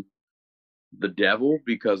think I'm the devil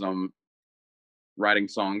because I'm writing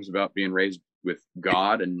songs about being raised with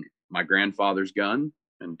God and my grandfather's gun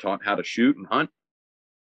and taught how to shoot and hunt,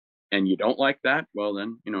 and you don't like that, well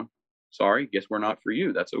then, sorry, guess we're not for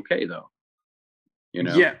you. That's okay though. You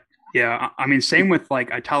know? yeah, yeah. I mean, same with like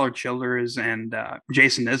Tyler Childers and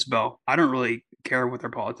Jason Isbell. I don't really care what their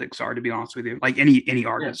politics are, to be honest with you. Like any Yeah.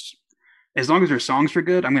 artist, as long as their songs are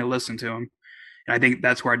good, I'm going to listen to them. And I think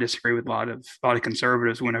that's where I disagree with a lot of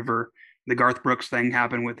conservatives. Whenever the Garth Brooks thing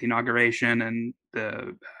happened with the inauguration and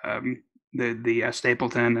the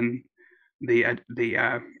Stapleton and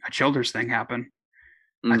the Childers thing happened,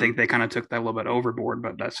 I Mm-hmm. think they kind of took that a little bit overboard.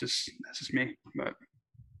 But that's just me. But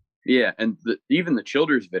Yeah, and even the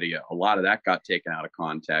Childers video, a lot of that got taken out of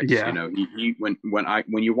context. yeah,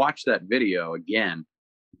 When you watch that video again,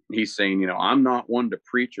 he's saying, I'm not one to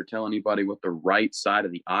preach or tell anybody what the right side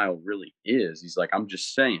of the aisle really is. He's like, I'm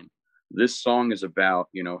just saying, this song is about,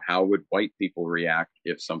 how would white people react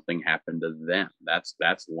if something happened to them? That's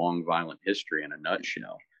long violent history in a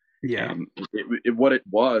nutshell. yeah, And what it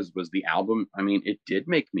was the album. I mean, it did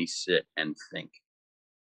make me sit and think,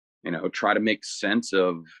 try to make sense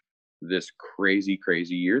of this crazy,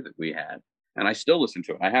 crazy year that we had. And I still listen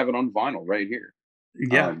to it. I have it on vinyl right here.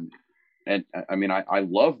 yeah, Um, and I mean, I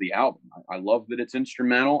love the album. I love that it's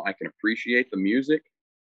instrumental. I can appreciate the music.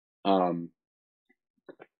 Um,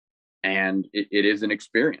 and it is an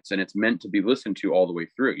experience, and it's meant to be listened to all the way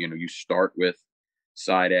through. You start with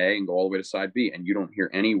side A and go all the way to side B, and you don't hear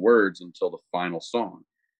any words until the final song.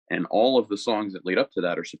 And all of the songs that lead up to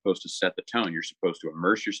that are supposed to set the tone. You're supposed to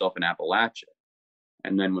immerse yourself in Appalachia.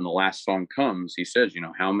 And then when the last song comes, he says,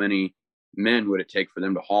 how many men would it take for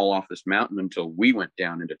them to haul off this mountain until we went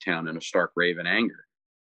down into town in a stark rave and anger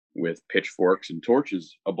with pitchforks and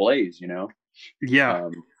torches ablaze. yeah,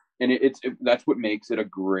 Um, and that's what makes it a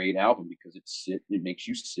great album, because it makes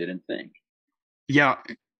you sit and think. yeah.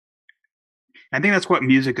 I think that's what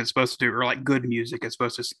music is supposed to do, or like good music is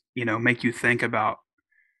supposed to, make you think about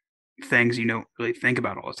things you don't really think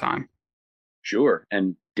about all the time. Sure.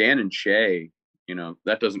 And Dan and Shay,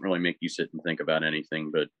 that doesn't really make you sit and think about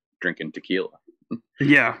anything but drinking tequila.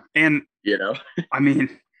 Yeah, and you know I mean,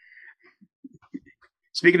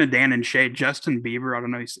 speaking of Dan and Shay, Justin Bieber. I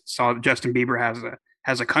don't know. You saw Justin Bieber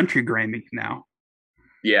has a country Grammy now.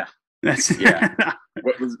 Yeah. That's Yeah.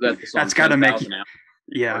 What was that? The song that's got to make you,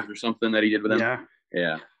 yeah, or something that he did with him. Yeah.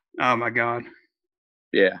 Yeah. Oh my God.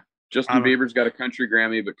 Yeah. Justin Bieber's got a country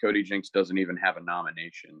Grammy, but Cody Jinks doesn't even have a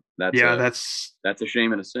nomination. That's a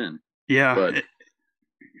shame and a sin. Yeah. But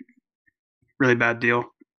really bad deal.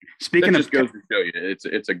 Speaking that just goes to show you,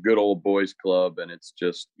 it's a good old boys club, and it's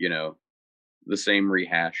just the same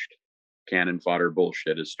rehashed cannon fodder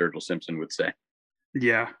bullshit, as Sturgill Simpson would say.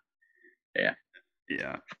 Yeah. Yeah.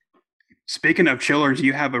 Yeah. Speaking of chillers,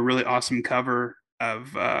 you have a really awesome cover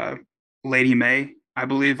of Lady May, I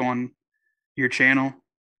believe, on your channel.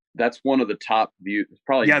 That's one of the top viewed,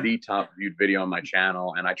 probably the top viewed video on my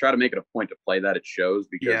channel. And I try to make it a point to play that at shows,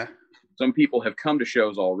 because some people have come to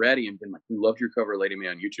shows already and been like, "We loved your cover of Lady May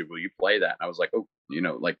on YouTube. Will you play that?" And I was like, "Oh,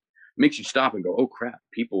 like makes you stop and go, oh crap,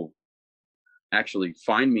 people actually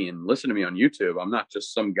find me and listen to me on YouTube. I'm not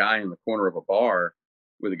just some guy in the corner of a bar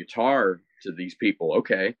with a guitar to these people."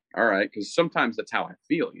 Okay, all right, because sometimes that's how I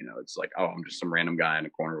feel. It's like, oh, I'm just some random guy in a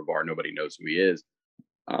corner of a bar. Nobody knows who he is.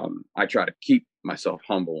 I try to keep myself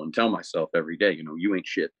humble and tell myself every day, you ain't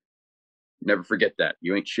shit. Never forget that.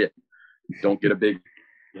 You ain't shit. Don't get a big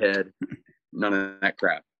head. None of that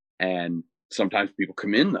crap. And sometimes people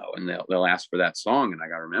come in though, and they'll ask for that song, and I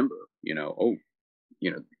gotta remember,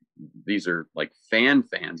 these are like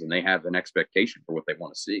fans, and they have an expectation for what they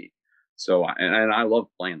want to see. So, and I love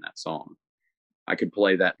playing that song. I could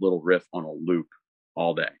play that little riff on a loop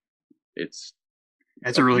all day. It's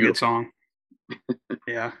a really good song.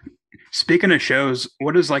 Yeah. Speaking of shows,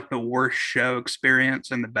 what is like the worst show experience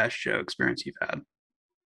and the best show experience you've had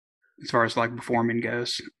as far as like performing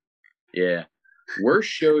goes? Yeah. Worst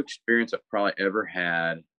show experience I've probably ever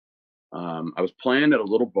had. I was playing at a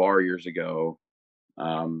little bar years ago,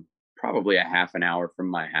 probably a half an hour from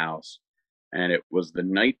my house. And it was the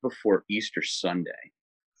night before Easter Sunday.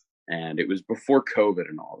 And it was before COVID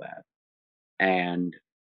and all that. And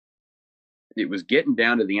it was getting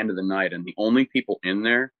down to the end of the night, and the only people in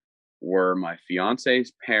there were my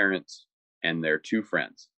fiance's parents and their two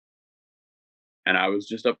friends. And I was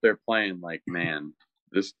just up there playing like, man,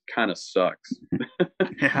 this kind of sucks.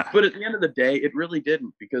 Yeah. But at the end of the day, it really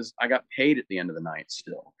didn't, because I got paid at the end of the night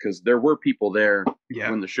still, because there were people there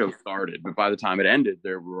when the show started. But by the time it ended,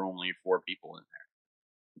 there were only 4 people in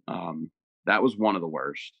there. That was one of the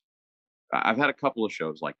worst. I've had a couple of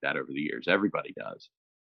shows like that over the years. Everybody does.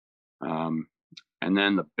 And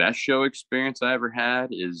then the best show experience I ever had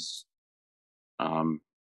is the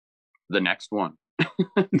next one.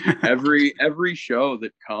 every show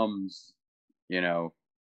that comes,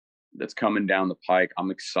 that's coming down the pike,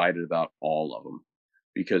 I'm excited about all of them,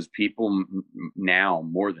 because people now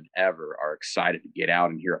more than ever are excited to get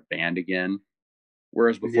out and hear a band again.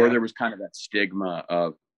 Whereas before there was kind of that stigma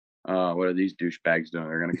of, what are these douchebags doing?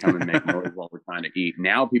 They're going to come and make noise while we're trying to eat.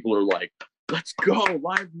 Now people are like, let's go,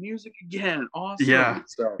 live music again. Awesome. Yeah.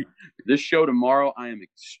 So this show tomorrow, I am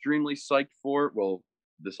extremely psyched for. Well,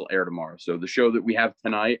 this will air tomorrow. So the show that we have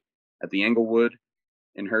tonight at the Englewood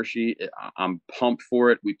in Hershey, I'm pumped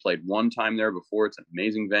for it. We played one time there before. It's an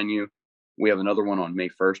amazing venue. We have another one on May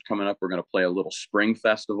 1st coming up. We're going to play a little spring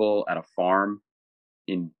festival at a farm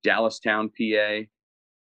in Dallastown,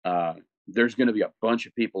 PA. There's going to be a bunch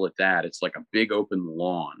of people at that. It's like a big open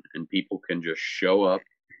lawn, and people can just show up,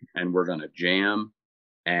 and we're going to jam.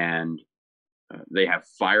 And they have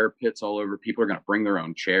fire pits all over. People are going to bring their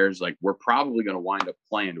own chairs. Like, we're probably going to wind up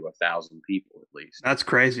playing to 1,000 people at least. That's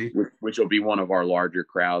crazy. Which will be one of our larger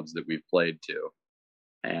crowds that we've played to.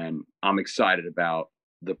 And I'm excited about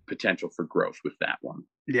the potential for growth with that one.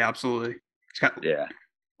 Yeah, absolutely. It's got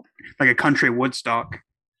like a country Woodstock.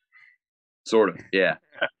 Sort of. Yeah.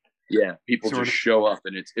 Yeah. People just show up,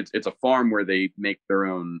 and it's a farm where they make their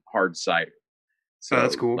own hard cider. So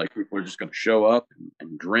that's cool. Like, people are just going to show up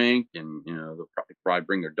and drink, and they'll probably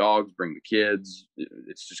bring their dogs, bring the kids.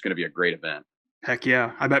 It's just going to be a great event. Heck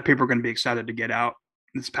yeah! I bet people are going to be excited to get out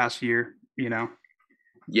this past year.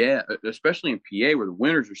 Yeah, especially in PA where the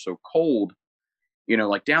winters are so cold.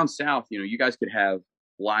 Like down south, you guys could have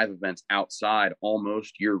live events outside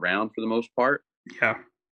almost year round for the most part. Yeah,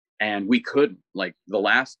 and we couldn't. Like, the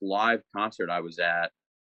last live concert I was at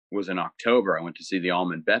was in October. I went to see the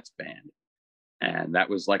Allman Betts band. And that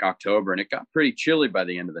was like October, and it got pretty chilly by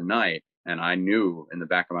the end of the night. And I knew in the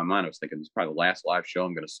back of my mind, I was thinking, this is probably the last live show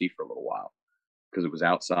I'm going to see for a little while, because it was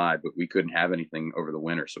outside, but we couldn't have anything over the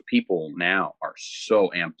winter. So people now are so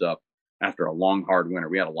amped up after a long, hard winter.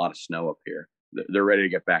 We had a lot of snow up here. they're ready to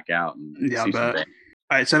get back out and Yeah, see some but bands.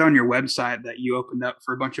 I said on your website that you opened up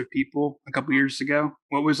for a bunch of people a couple years ago.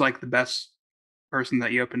 What was like the best person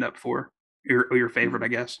that you opened up for? Your favorite, I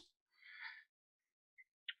guess.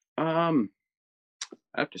 Um,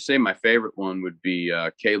 I have to say my favorite one would be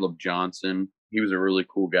Caleb Johnson. He was a really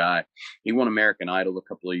cool guy. He won American Idol a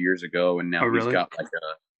couple of years ago, and Oh, now he's really? got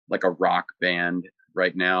like a rock band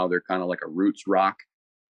right now. They're kind of like a roots rock,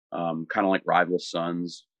 kind of like Rival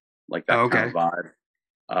Sons, like Oh, that kind of okay.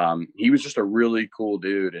 vibe. He was just a really cool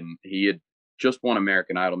dude, and he had just won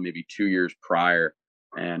American Idol maybe 2 years prior,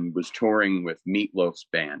 and was touring with Meatloaf's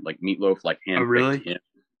band. Like Meatloaf, like Oh, handpicked really? him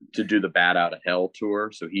to do the Bad Out of Hell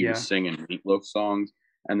tour, so he was Yeah. singing Meatloaf songs,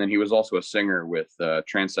 and then he was also a singer with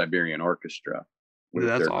Trans Siberian Orchestra with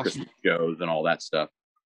That's their awesome. Christmas shows and all that stuff.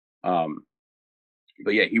 Um,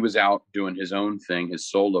 but yeah, he was out doing his own thing, his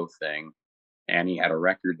solo thing, and he had a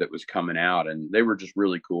record that was coming out, and they were just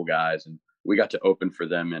really cool guys. And we got to open for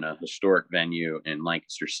them in a historic venue in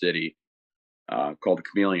Lancaster City called the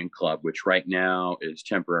Chameleon Club, which right now is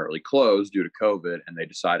temporarily closed due to COVID, and they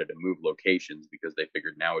decided to move locations because they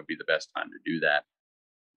figured now would be the best time to do that.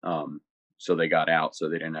 So they got out so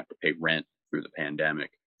they didn't have to pay rent through the pandemic.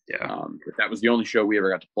 Yeah. But that was the only show we ever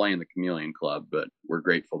got to play in the Chameleon Club, but we're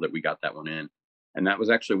grateful that we got that one in. And that was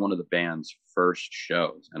actually one of the band's first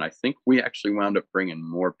shows. And I think we actually wound up bringing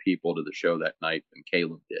more people to the show that night than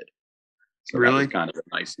Caleb did. So that was Really? kind of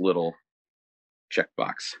a nice little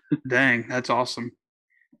checkbox. Dang, that's awesome.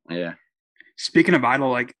 Yeah. Speaking of Idol,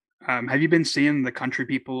 like, have you been seeing the country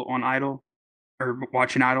people on Idol or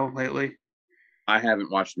watching Idol lately? I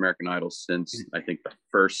haven't watched American Idol since I think the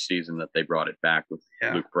first season that they brought it back with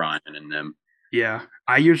Yeah. Luke Bryan and them. Yeah.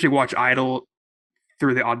 I usually watch Idol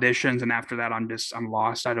through the auditions, and after that, I'm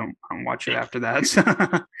lost. I don't watch it after that.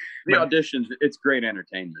 The But auditions, it's great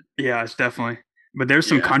entertainment. yeah, it's definitely. But there's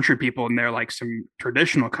some Yeah. country people in there, like some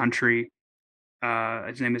traditional country.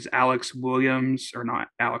 His name is Alex Williams, or not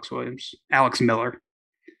Alex Williams, Alex Miller.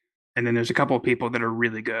 And then there's a couple of people that are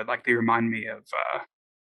really good. Like they remind me of,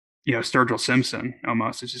 Sturgill Simpson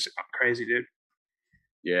almost. It's just crazy, dude.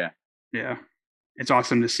 Yeah. Yeah, it's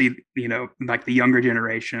awesome to see, like the younger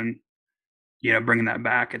generation, bringing that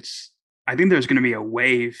back. I think there's going to be a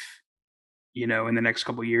wave, in the next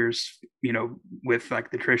couple of years, with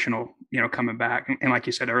like the traditional, coming back. And like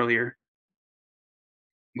you said earlier,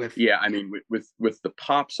 with Yeah, I mean, with the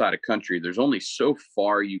pop side of country, there's only so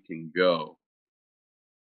far you can go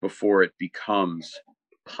before it becomes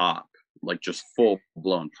pop, like just full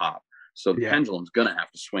blown pop. So the yeah, pendulum's gonna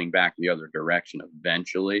have to swing back the other direction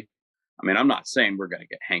eventually. I mean, I'm not saying we're gonna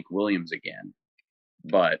get Hank Williams again,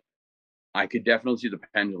 but I could definitely see the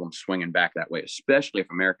pendulum swinging back that way, especially if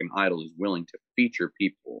American Idol is willing to feature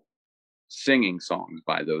people singing songs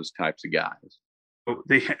by those types of guys.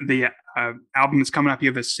 the album is coming up. You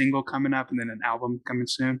have a single coming up, and then an album coming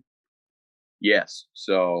soon. Yes.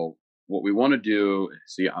 So what we want to do,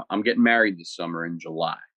 see, I'm getting married this summer in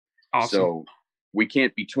July. Awesome. So we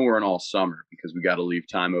can't be touring all summer because we got to leave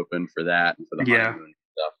time open for that and for the Yeah, honeymoon and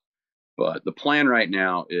stuff. But the plan right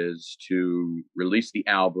now is to release the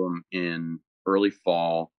album in early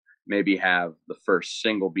fall, maybe have the first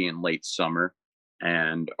single be in late summer.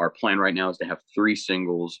 And our plan right now is to have 3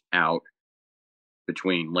 singles out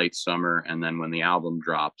between late summer and then when the album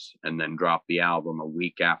drops, and then drop the album a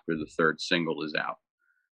week after the third single is out.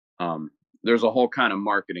 There's a whole kind of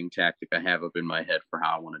marketing tactic I have up in my head for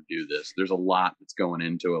how I want to do this. There's a lot that's going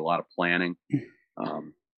into a lot of planning.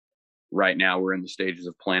 Right now, we're in the stages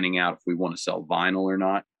of planning out if we want to sell vinyl or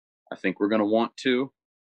not. I think we're going to want to.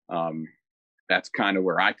 That's kind of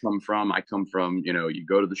where I come from. I come from, you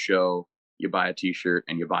go to the show, you buy a T-shirt,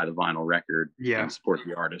 and you buy the vinyl record yeah, and support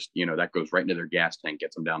the artist. That goes right into their gas tank,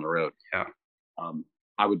 gets them down the road. yeah,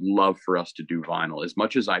 I would love for us to do vinyl. As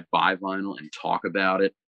much as I buy vinyl and talk about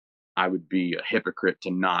it, I would be a hypocrite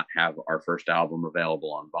to not have our first album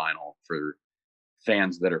available on vinyl for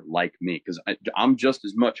fans that are like me, because I'm just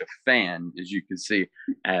as much a fan, as you can see,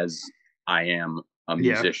 as I am a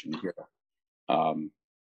yeah. musician here.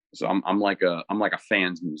 So I'm like a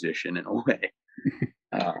fans musician in a way.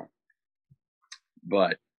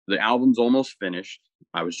 But the album's almost finished.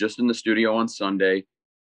 I was just in the studio on Sunday.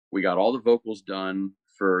 We got all the vocals done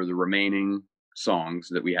for the remaining songs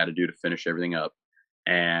that we had to do to finish everything up.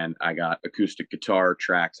 And I got acoustic guitar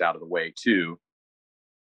tracks out of the way too.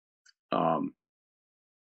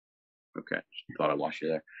 Okay, thought I lost you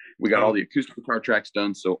there. We got all the acoustic guitar tracks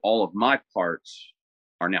done, so all of my parts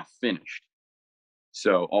are now finished.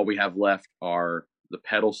 So all we have left are the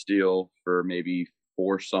pedal steel for maybe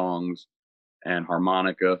 4 songs, and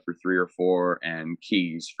harmonica for 3 or 4, and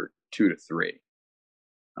keys for 2 to 3.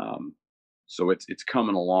 So it's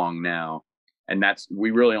coming along now, and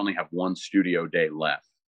we really only have one studio day left,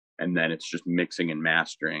 and then it's just mixing and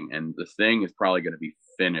mastering, and the thing is probably going to be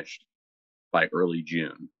finished by early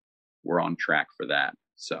June. We're on track for that.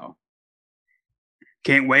 So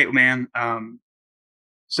Can't wait, man.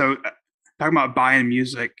 So talking about buying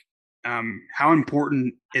music, how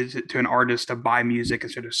important is it to an artist to buy music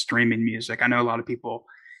instead of streaming music? I know a lot of people,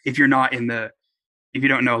 if you're not in the, if you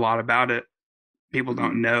don't know a lot about it, people mhm.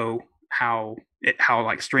 don't know how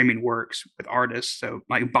like streaming works with artists. So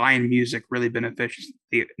like buying music really benefits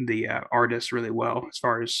the artists really well as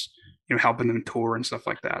far as helping them tour and stuff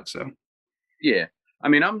like that. So Yeah, I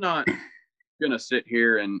mean, I'm not gonna sit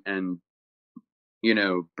here and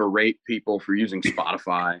berate people for using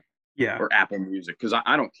Spotify yeah, or Apple Music, because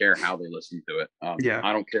I don't care how they listen to it. yeah,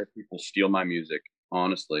 I don't care if people steal my music.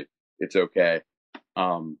 Honestly, it's okay.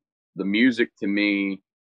 The music to me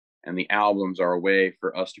and the albums are a way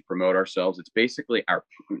for us to promote ourselves. It's basically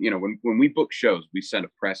when we book shows, we send a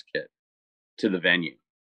press kit to the venue,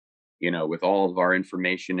 with all of our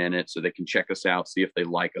information in it, so they can check us out, see if they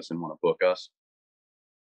like us and want to book us.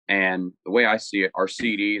 And the way I see it, our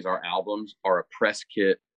CDs, our albums are a press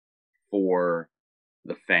kit for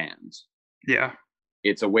the fans. yeah,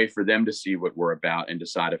 It's a way for them to see what we're about and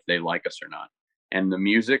decide if they like us or not. And the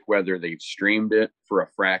music, whether they've streamed it for a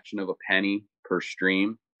fraction of a penny per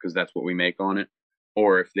stream, because that's what we make on it,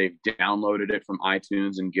 or if they've downloaded it from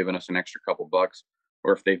iTunes and given us an extra couple bucks,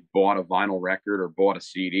 or if they've bought a vinyl record or bought a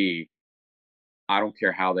CD, I don't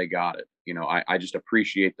care how they got it. I just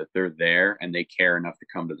appreciate that they're there and they care enough to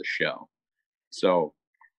come to the show. So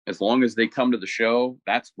as long as they come to the show,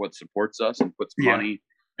 that's what supports us and puts yeah, money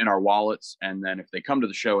in our wallets. And then if they come to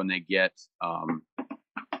the show and they get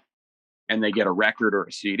a record or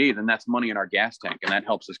a CD, then that's money in our gas tank, and that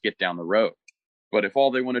helps us get down the road. But if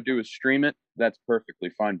all they want to do is stream it, that's perfectly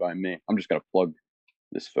fine by me. I'm just gonna plug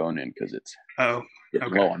this phone in because it's oh, getting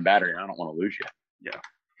okay, low on battery. I don't want to lose you.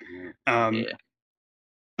 yeah, um, Yeah.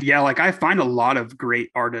 yeah. Like I find a lot of great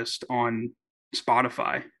artists on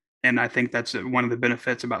Spotify, and I think that's one of the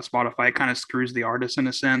benefits about Spotify. It kind of screws the artist in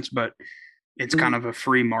a sense, but it's Mhm. kind of a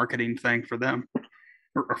free marketing thing for them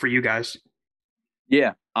or for you guys.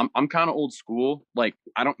 Yeah, I'm kind of old school. Like,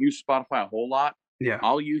 I don't use Spotify a whole lot. Yeah,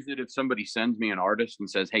 I'll use it if somebody sends me an artist and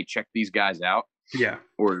says, "Hey, check these guys out," yeah.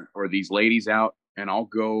 or these ladies out, and I'll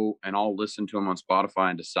go and I'll listen to them on Spotify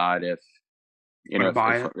and decide if Want to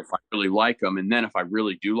buy it? if I really like them. And then if I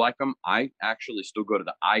really do like them, I actually still go to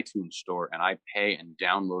the iTunes store and I pay and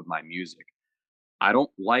download my music. I don't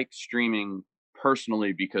like streaming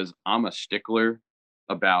personally because I'm a stickler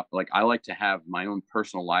about, like, I like to have my own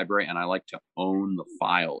personal library and I like to own the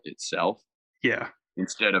file itself Yeah,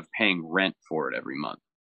 instead of paying rent for it every month.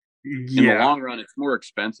 In the yeah, long run, it's more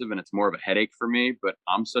expensive and it's more of a headache for me, but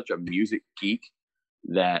I'm such a music geek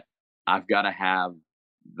that I've got to have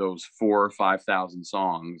those 4 or 5 thousand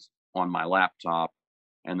songs on my laptop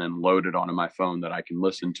and then loaded onto my phone that I can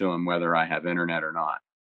listen to them whether I have internet or not.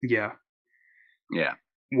 yeah. Yeah.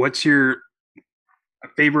 What's your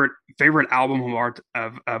favorite album of art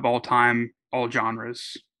of all time, all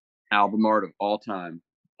genres? Album art of all time.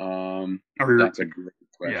 Or That's a great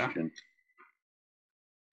yeah, question.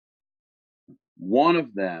 One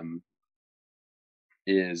of them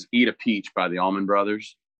is Eat a Peach by the Allman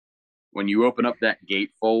Brothers. When you open up that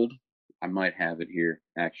gatefold, I might have it here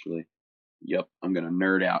actually. Yep, I'm gonna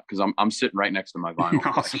nerd out because I'm sitting right next to my vinyl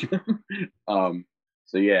awesome. collection.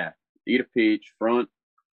 So yeah, Eat a Peach front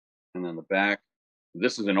and then the back.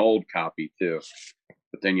 This is an old copy too,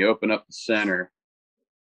 but then you open up the center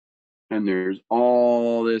and there's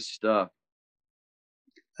all this stuff.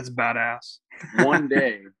 That's badass. One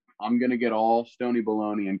day I'm gonna get all Stony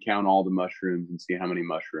Baloney and count all the mushrooms and see how many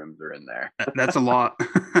mushrooms are in there. That's a lot.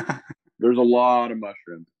 There's a lot of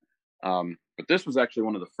mushrooms. But this was actually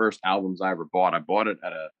one of the first albums I ever bought. I bought it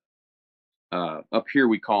at a up here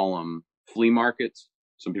we call them flea markets.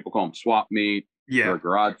 Some people call them swap meet or Yeah. a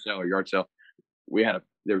garage sale or yard sale.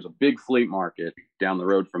 There was a big flea market down the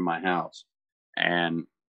road from my house, and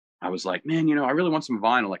I was like, man, I really want some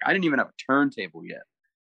vinyl. Like, I didn't even have a turntable yet,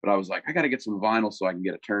 but I was like, I got to get some vinyl so I can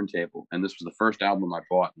get a turntable. And this was the first album I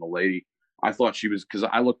bought. And the lady, I thought she was, because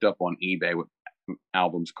I looked up on eBay what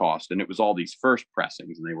albums cost, and it was all these first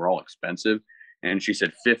pressings, and they were all expensive. And she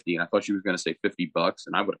said 50, and I thought she was going to say $50,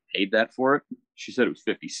 and I would have paid that for it. She said it was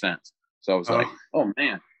 50 cents. So I was like, Oh, oh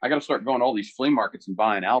man, I got to start going to all these flea markets and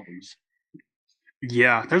buying albums.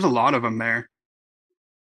 yeah. There's a lot of them there.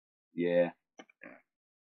 Yeah,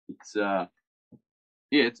 it's yeah,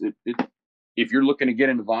 it's if you're looking to get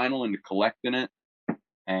into vinyl and to collecting it,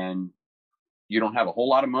 and you don't have a whole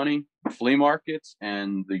lot of money, flea markets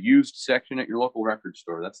and the used section at your local record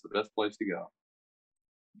store. That's the best place to go.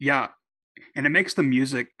 Yeah, and it makes the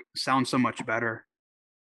music sound so much better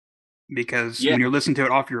because Yeah. when you're listening to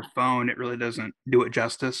it off your phone, it really doesn't do it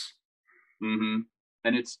justice. Mm-hmm.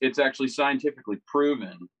 And it's actually scientifically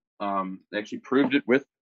proven. They actually proved it with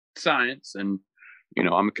science. And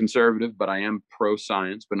I'm a conservative, but I am pro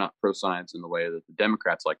science, but not pro science in the way that the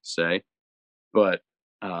Democrats like to say. But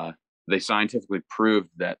they scientifically proved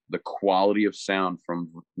that the quality of sound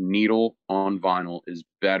from needle on vinyl is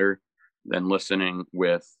better than listening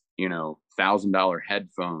with $1,000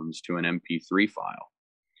 headphones to an MP3 file.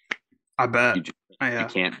 I bet. You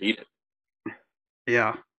can't beat it.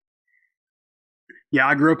 Yeah. Yeah,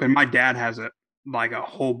 I grew up and my dad has it like a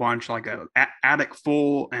whole bunch, like a attic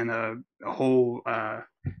full and a whole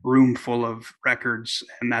room full of records,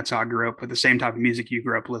 and that's how I grew up with the same type of music you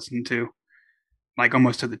grew up listening to, like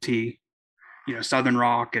almost to the T. Southern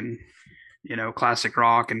rock and classic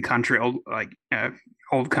rock and country, old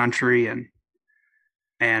country, and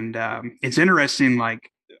it's interesting, like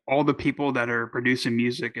all the people that are producing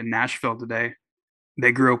music in Nashville today,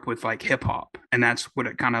 they grew up with like hip hop, and that's what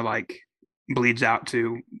it kind of like bleeds out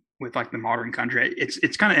to with like the modern country.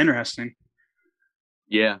 It's kind of interesting.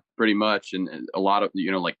 Yeah, pretty much. And a lot of,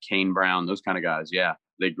 like Kane Brown, those kind of guys. Yeah.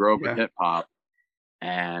 They grow up with hip hop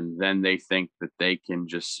and then they think that they can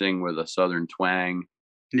just sing with a Southern twang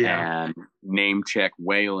and name check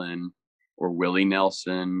Waylon or Willie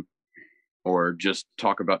Nelson or just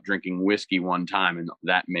talk about drinking whiskey one time. And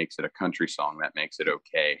that makes it a country song. That makes it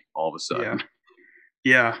okay all of a sudden.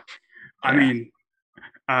 Yeah. I mean,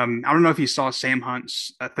 I don't know if you saw Sam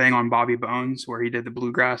Hunt's thing on Bobby Bones where he did the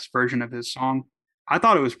bluegrass version of his song. I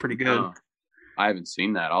thought it was pretty good. I haven't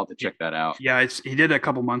seen that. I'll have to check that out. Yeah, he did it a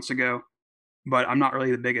couple months ago, but I'm not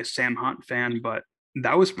really the biggest Sam Hunt fan, but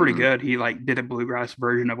that was pretty good. He like did a bluegrass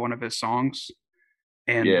version of one of his songs,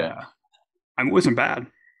 and it wasn't bad.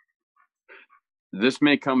 This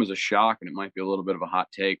may come as a shock and it might be a little bit of a hot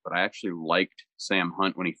take, but I actually liked Sam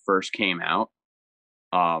Hunt when he first came out.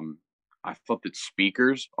 I thought that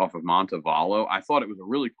Speakers off of Montevallo, I thought it was a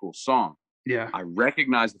really cool song. Yeah. I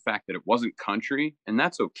recognize the fact that it wasn't country, and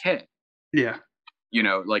that's okay. Yeah.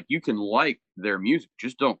 Like you can like their music,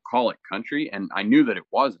 just don't call it country. And I knew that it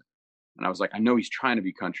wasn't. And I was like, I know he's trying to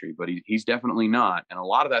be country, but he's definitely not. And a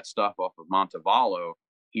lot of that stuff off of Montevallo,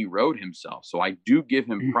 he wrote himself. So I do give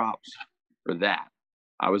him props for that.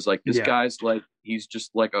 I was like, this guy's like, he's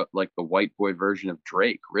just like the white boy version of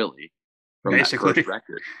Drake, really, from basically that first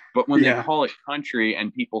record. But when they call it country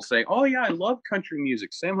and people say, oh yeah, I love country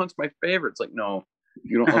music, Sam Hunt's my favorite, it's like, no,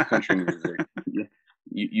 you don't love country music.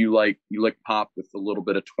 You like pop with a little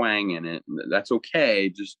bit of twang in it, and that's okay,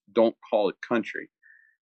 just don't call it country.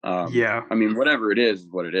 I mean, whatever it is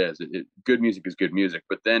what it is. Good music is good music.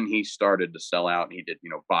 But then he started to sell out and he did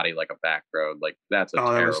Body Like a Back Road. Like that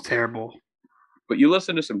was terrible. But you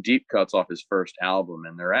listen to some deep cuts off his first album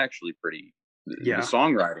and they're actually pretty. The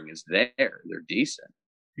songwriting is there. They're decent.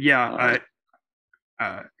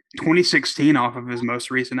 2016 off of his most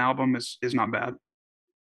recent album is not bad.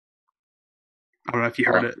 I don't know if you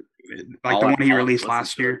heard it, like the one he released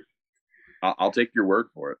last year. I'll take your word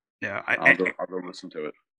for it. Yeah, I'll go listen to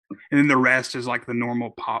it. And then the rest is like the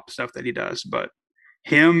normal pop stuff that he does. But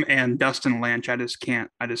him and Dustin Lynch, I just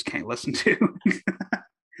can't listen to.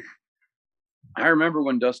 I remember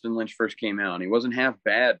when Dustin Lynch first came out, and he wasn't half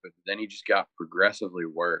bad, but then he just got progressively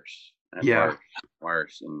worse.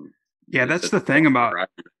 Worse. And that's the thing about. I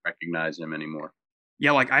don't recognize him anymore.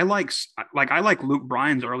 Yeah, I like Luke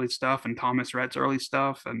Bryan's early stuff and Thomas Rhett's early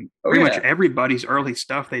stuff and pretty much everybody's early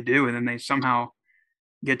stuff they do, and then they somehow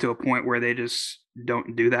get to a point where they just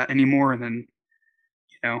don't do that anymore. And then,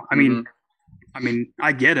 I mean,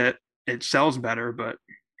 I get it. It sells better, but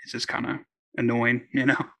it's just kind of annoying,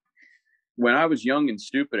 When I was young and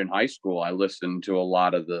stupid in high school, I listened to a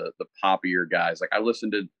lot of the poppier guys. Like I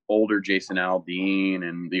listened to older Jason Aldean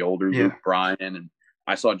and the older Luke Bryan, and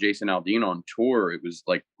I saw Jason Aldean on tour. It was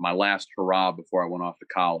like my last hurrah before I went off to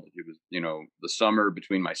college. It was, the summer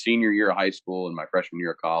between my senior year of high school and my freshman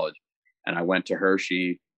year of college. And I went to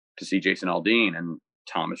Hershey to see Jason Aldean, and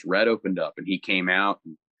Thomas Rhett opened up and he came out,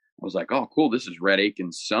 and I was like, oh, cool. This is Rhett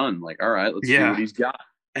Aiken's son. Like, all right, let's see what he's got.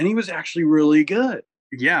 And he was actually really good.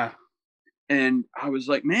 Yeah. And I was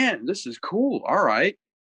like, man, this is cool. All right.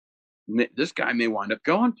 This guy may wind up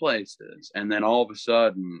going places. And then all of a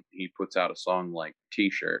sudden he puts out a song like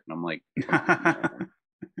T-Shirt. And I'm like,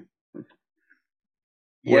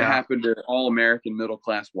 what happened to All American Middle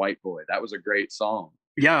Class White Boy? That was a great song.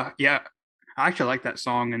 Yeah. I actually like that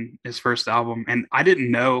song in his first album. And I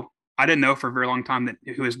didn't know for a very long time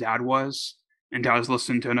who his dad was until I was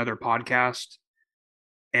listening to another podcast,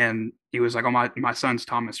 and he was like, "Oh, my son's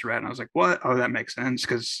Thomas Rhett," and I was like, "What? Oh, that makes sense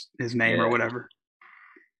because his name or Yeah. whatever."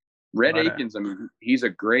 Red But Akins, I mean, he's a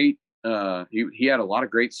great he had a lot of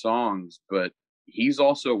great songs, but he's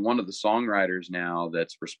also one of the songwriters now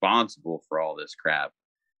that's responsible for all this crap.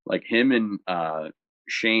 Like him and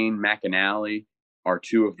Shane McAnally are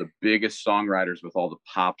two of the biggest songwriters with all the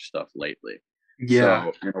pop stuff lately. yeah,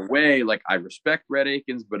 So in a way, like I respect Red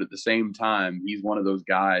Akins, but at the same time, he's one of those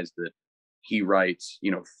guys that he writes,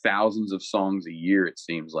 thousands of songs a year, it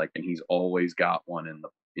seems like, and he's always got one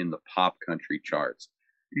in the pop country charts.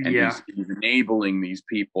 And yeah, he's enabling these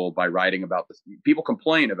people by writing about this. People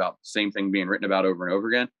complain about the same thing being written about over and over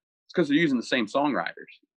again. It's because they're using the same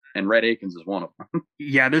songwriters, and Red Akins is one of them.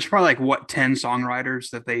 yeah. There's probably like what 10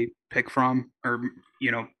 songwriters that they pick from, or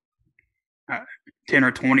you know, 10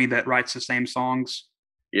 or 20 that writes the same songs.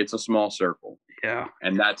 It's a small circle, Yeah,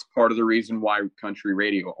 and that's part of the reason why country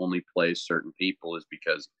radio only plays certain people is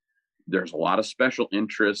because there's a lot of special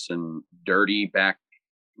interests and dirty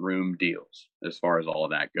backroom deals as far as all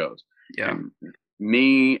of that goes. yeah, And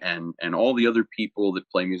me and all the other people that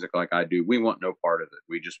play music like I do, we want no part of it.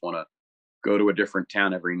 We just want to go to a different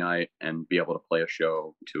town every night and be able to play a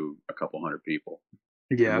show to a couple hundred people.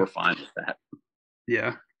 And yeah, we're fine with that.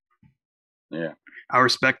 yeah. Yeah. I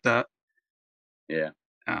respect that. Yeah.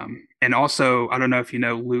 And also, I don't know if you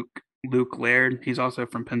know Luke Laird. He's also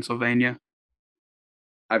from Pennsylvania.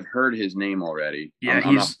 I've heard his name already. Yeah,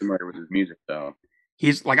 I'm not familiar with his music though.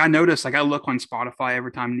 he's like I noticed like I look on Spotify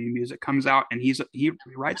every time new music comes out, and he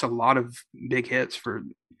writes a lot of big hits for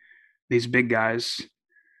these big guys.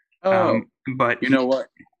 Oh, But you know what?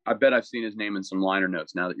 I bet I've seen his name in some liner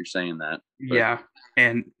notes now that you're saying that. But yeah,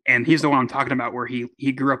 and he's the one I'm talking about where he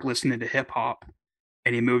grew up listening to hip hop,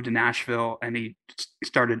 and he moved to Nashville, and he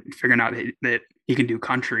started figuring out that he can do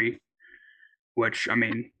country, which I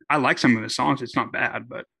mean I like some of his songs. It's not bad,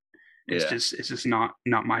 but yeah, it's just not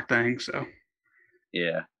my thing. So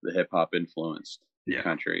yeah, the hip hop influenced yeah,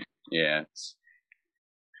 country. Yeah,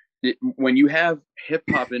 when you have hip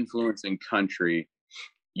hop influencing country,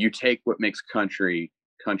 you take what makes country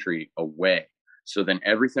away. So then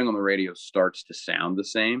everything on the radio starts to sound the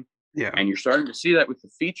same. yeah, And you're starting to see that with the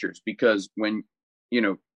features because when, you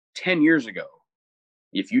know, 10 years ago,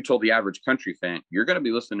 if you told the average country fan, you're going to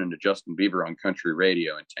be listening to Justin Bieber on country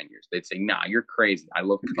radio in 10 years, they'd say, nah, you're crazy. I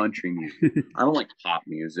love country music. I don't like pop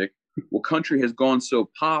music. Well, country has gone so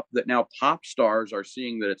pop that now pop stars are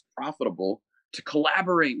seeing that it's profitable to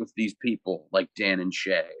collaborate with these people like Dan and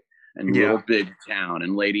Shay and yeah, Little Big Town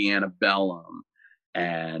and Lady Antebellum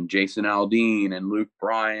and Jason Aldean and Luke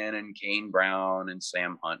Bryan and Kane Brown and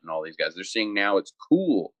Sam Hunt and all these guys. They're seeing now it's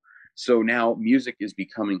cool. So now music is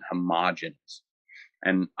becoming homogenous.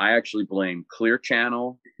 And I actually blame Clear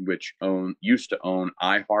Channel, which used to own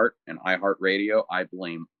iHeart and iHeartRadio. I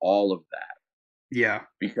blame all of that yeah,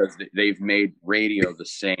 because they've made radio the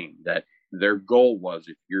same. That their goal was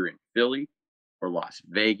if you're in Philly or Las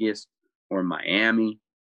Vegas or Miami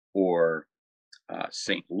or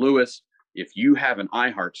St. Louis, if you have an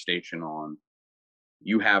iHeart station on,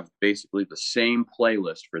 you have basically the same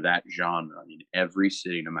playlist for that genre in every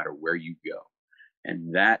city, no matter where you go.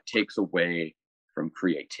 And that takes away from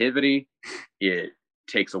creativity. It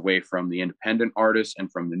takes away from the independent artists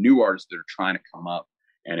and from the new artists that are trying to come up.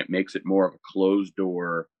 And it makes it more of a closed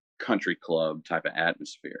door country club type of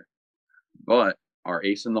atmosphere. But our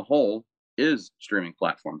ace in the hole is streaming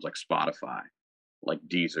platforms like Spotify, like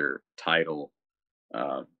Deezer, Tidal,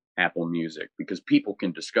 Apple Music, because people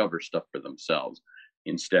can discover stuff for themselves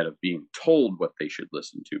instead of being told what they should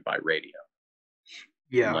listen to by radio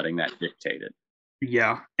and yeah, letting that dictate it.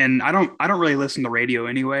 yeah. And I don't really listen to radio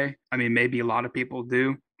anyway. I mean, maybe a lot of people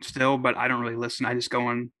do still, but I don't really listen. I just go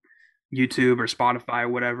on YouTube or Spotify or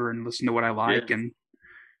whatever and listen to what I Yeah. like. And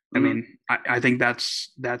I Mm-hmm. mean, I think that's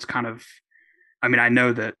kind of. I mean, I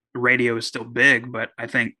know that radio is still big, but I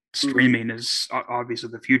think Mm-hmm. streaming is obviously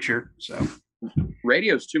the future. So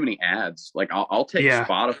Radio's too many ads. Like I'll take yeah,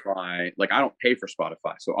 Spotify. Like I don't pay for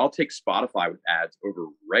Spotify, so I'll take Spotify with ads over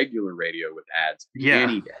regular radio with ads yeah,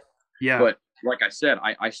 any day. yeah, But like I said,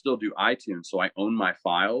 I still do iTunes, so I own my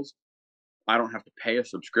files. I don't have to pay a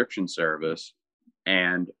subscription service,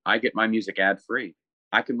 and I get my music ad free.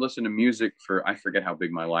 I can listen to music for I forget how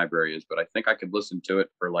big my library is, but I think I could listen to it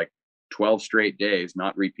for like 12 straight days,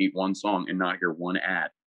 not repeat one song, and not hear one ad.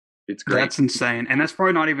 It's great. that's insane. And that's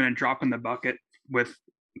probably not even a drop in the bucket with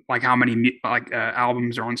like how many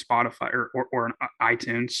albums are on Spotify or on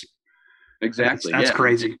iTunes. That's Exactly. that's Yeah.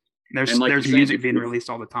 crazy. And like you're There's saying, music being released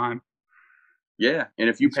all the time. yeah, and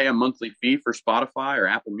if you pay a monthly fee for Spotify or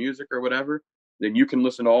Apple Music or whatever, then you can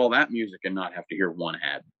listen to all that music and not have to hear one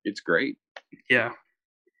ad. It's great. Yeah.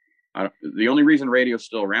 The only reason radio's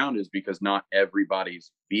still around is because not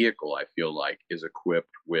everybody's vehicle, I feel like, is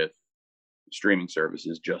equipped with streaming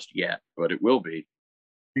services just yet, but it will be.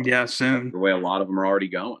 Yeah, soon. The way a lot of them are already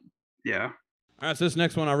going. Yeah. All right, so this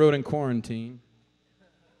next one I wrote in quarantine.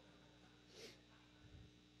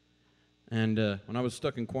 And when I was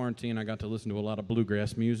stuck in quarantine, I got to listen to a lot of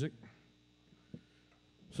bluegrass music.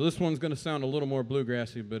 So this one's going to sound a little more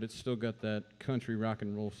bluegrassy, but it's still got that country rock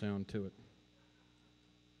and roll sound to it.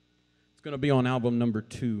 It's going to be on album number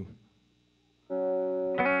 2.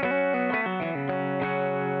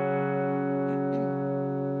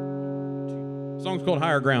 The song's called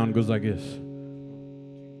Higher Ground, goes like this.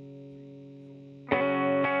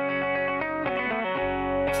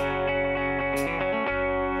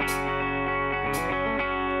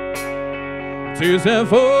 Tears have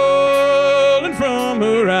fallen from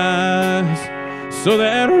her eyes, so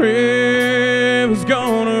that river's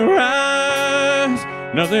gonna rise.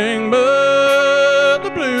 Nothing but the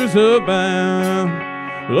blues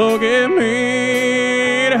abound. Lord, get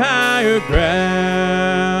me to higher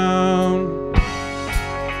ground.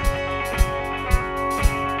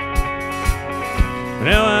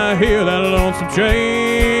 Now I hear that lonesome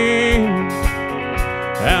train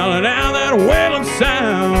howling out that wailing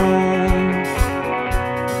sound.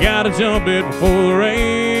 Gotta jump it before the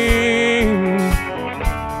rain,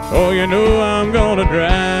 oh, you know I'm gonna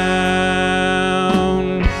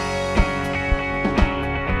drown.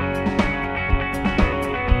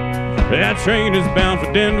 That train is bound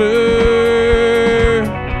for Denver,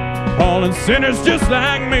 hauling sinners just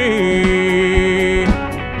like me.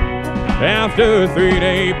 After a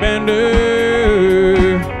 3-day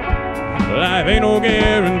bender, life ain't no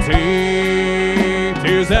guarantee.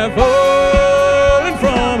 Tears have fallen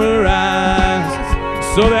from her eyes,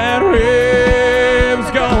 so that river's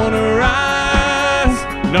gonna rise.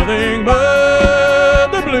 Nothing but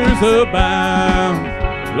the blues abound.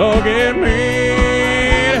 Lord, get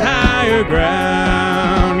me to higher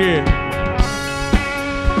ground, yeah.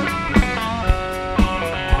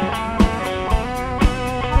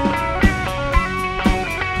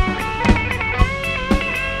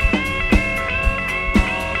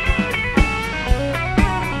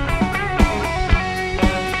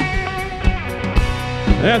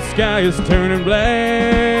 That sky is turning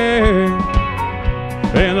black,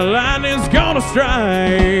 and the lightning's gonna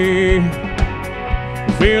strike.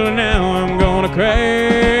 Feeling now I'm gonna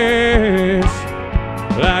crash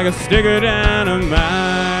like a stick of dynamite.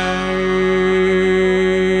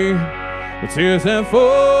 The tears have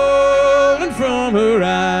fallen from her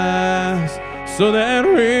eyes, so that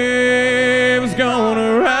river's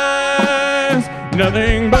gonna rise.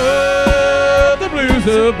 Nothing but the blues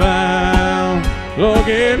abound. Lord,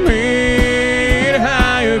 get me to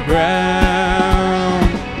higher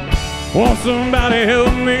ground. Won't somebody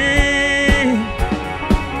help me?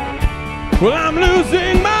 Well, I'm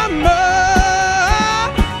losing my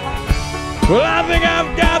mind. Well, I think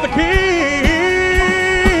I've got the key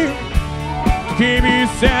to keep you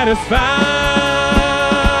satisfied.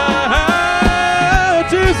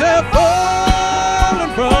 Tears have fallen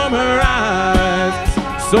from her eyes,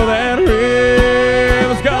 so that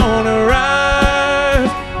river's gonna rise.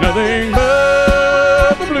 Nothing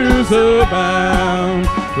but the blues abound.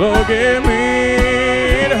 Lord, get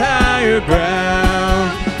me to higher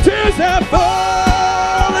ground. Tears have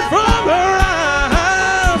fallen from her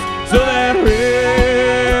eyes, so that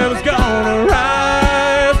river's gonna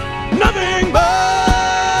rise. Nothing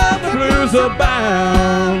but the blues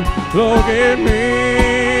abound. Lord, get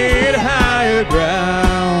me to higher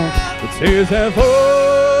ground. The tears have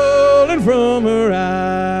fallen from her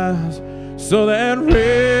eyes, so that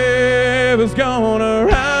river's gonna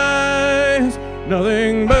rise.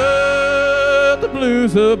 Nothing but the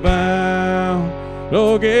blues abound.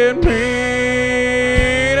 Lord, get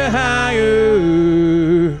me to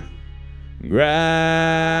higher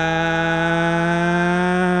ground.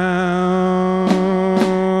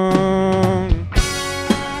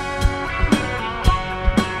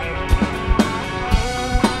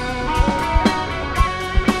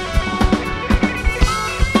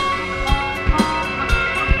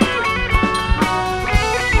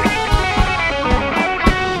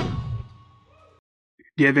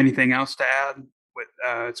 Do you have anything else to add with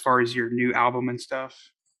as far as your new album and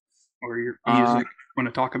stuff, or your music you want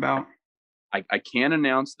to talk about? I can't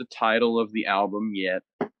announce the title of the album yet,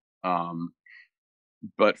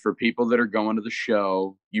 but for people that are going to the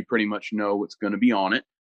show, you pretty much know what's going to be on it.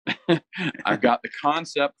 I've got the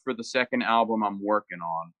concept for the second album I'm working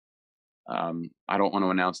on, I don't want to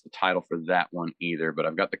announce the title for that one either, but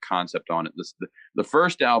I've got the concept on it. The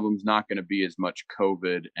first album's not going to be as much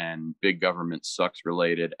COVID and big government sucks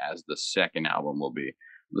related as the second album will be.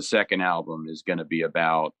 The second album is going to be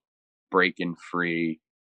about breaking free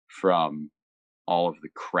from all of the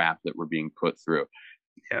crap that we're being put through.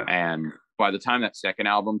 Yeah. And by the time that second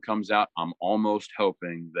album comes out, I'm almost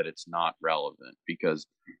hoping that it's not relevant, because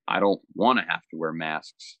I don't want to have to wear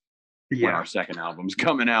masks when our second album's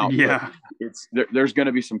coming out. Yeah. There's going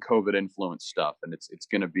to be some COVID influence stuff, and it's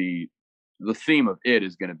going to be, the theme of it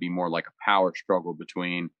is going to be more like a power struggle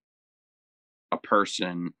between a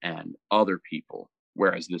person and other people.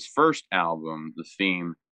 Whereas this first album, the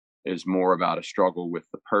theme is more about a struggle with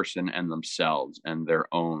the person and themselves and their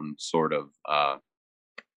own sort of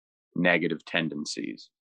negative tendencies.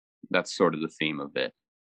 That's sort of the theme of it.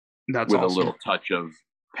 That's with awesome. A little touch of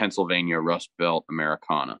Pennsylvania Rust Belt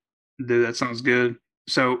Americana. Dude, that sounds good.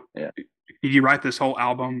 So, yeah. Did you write this whole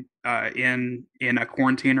album in a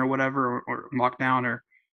quarantine or whatever, or lockdown, or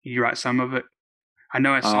did you write some of it? I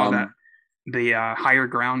know I saw that the Higher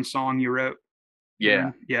Ground song you wrote.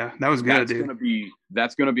 Yeah, yeah, that was good, dude.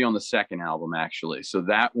 That's gonna be on the second album, actually. So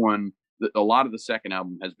that one, a lot of the second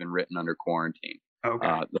album has been written under quarantine.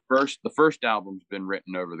 Okay. The first album's been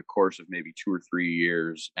written over the course of maybe 2 or 3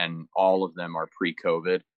 years, and all of them are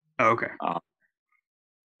pre-COVID. Okay.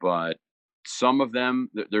 But some of them,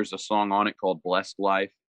 there's a song on it called Blessed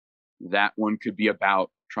Life. That one could be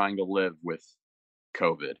about trying to live with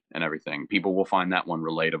COVID and everything. People will find that one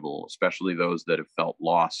relatable, especially those that have felt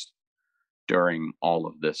lost during all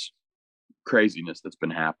of this craziness that's been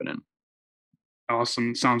happening.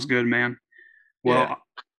 Awesome. Sounds good, man. Well,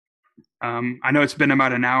 I know it's been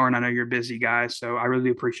about an hour, and I know you're busy, guys, so I really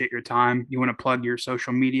appreciate your time. You want to plug your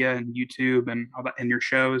social media and YouTube and all that, and your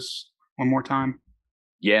shows one more time?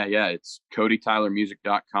 Yeah. It's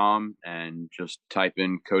CodyTylerMusic.com, and just type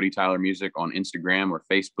in Cody Tyler Music on Instagram or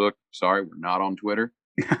Facebook. Sorry, we're not on Twitter.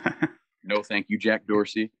 No, thank you, Jack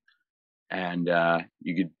Dorsey. And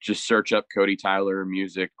you could just search up Cody Tyler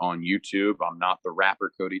Music on YouTube. I'm not the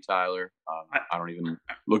rapper Cody Tyler. I don't even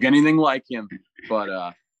look anything like him.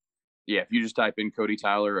 But if you just type in Cody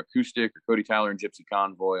Tyler Acoustic or Cody Tyler and Gypsy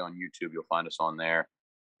Convoy on YouTube, you'll find us on there.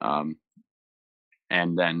 And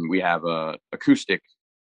then we have acoustic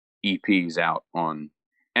EPs out on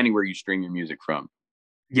anywhere you stream your music from.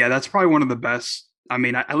 Yeah, that's probably one of the best. I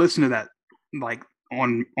mean, I listened to that like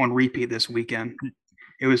on repeat this weekend.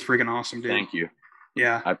 It was freaking awesome, dude. Thank you.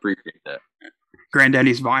 Yeah. I appreciate that.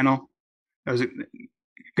 Granddaddy's Vinyl. That was a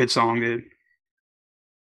good song, dude.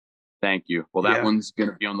 Thank you. Well, that one's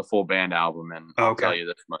going to be on the full band album, and I'll tell you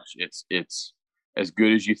this much. It's as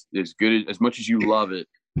good as much as you love it,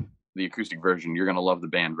 the acoustic version, you're going to love the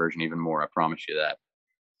band version even more. I promise you that.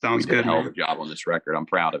 Sounds good. We did a hell of a job on this record. I'm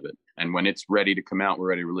proud of it. And when it's ready to come out, we're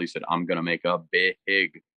ready to release it, I'm going to make a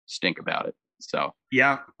big stink about it. So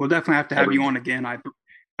yeah, we'll definitely have to have you on again.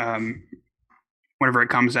 Whenever it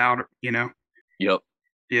comes out, Yep.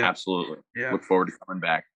 Yeah. Absolutely. Yeah. Look forward to coming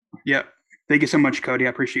back. Yep. Thank you so much, Cody. I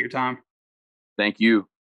appreciate your time. Thank you.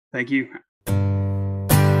 Thank you.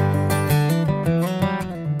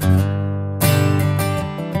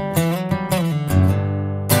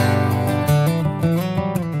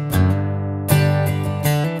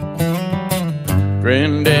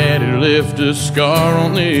 Granddaddy left a scar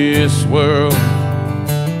on this world.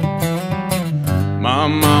 My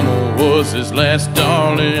mama was his last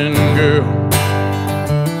darling girl.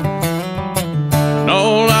 And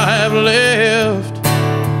all I have left,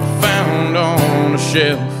 found on a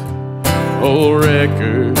shelf, old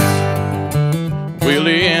records,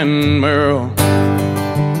 Willie and Merle.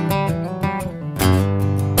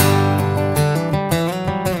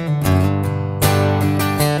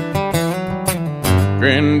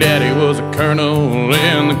 Granddaddy was a colonel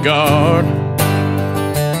in the guard.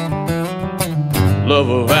 Love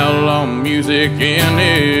of outlaw music in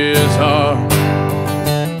his heart.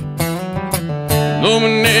 Though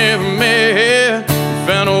we never met, he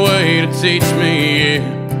found a way to teach me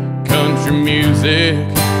country music,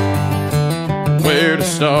 where to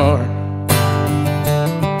start.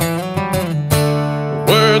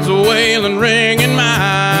 Words of wailing ring in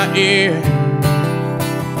my ear,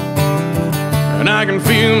 and I can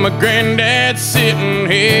feel my granddad sitting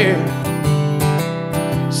here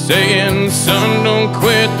saying, son, don't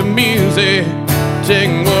quit the music, take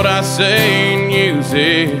what I say and use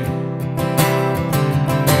it.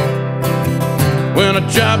 When I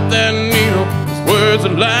drop that needle, his words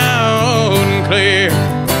are loud and clear.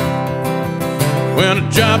 When I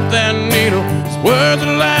drop that needle, his words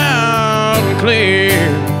are loud and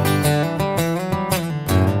clear.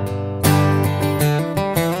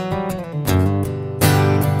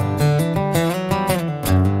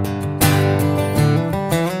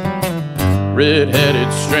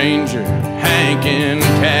 stranger, Hank and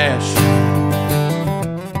Cash.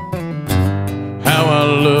 How I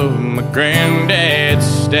love my granddad's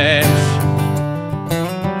stash.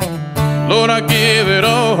 Lord, I give it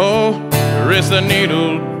all. Rest the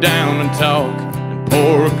needle down and talk and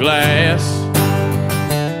pour a glass.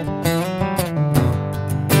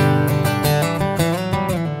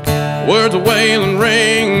 Words of wailing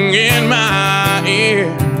ring in my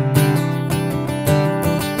ear.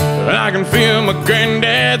 I can feel my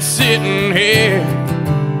granddad sitting here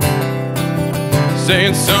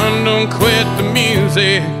saying, son, don't quit the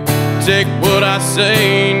music. Take what I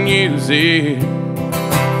say and use it.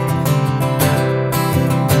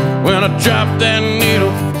 When I drop that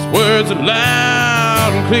needle, his words are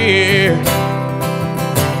loud and clear.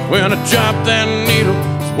 When I drop that needle,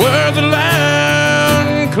 his words are loud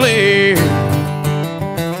and clear.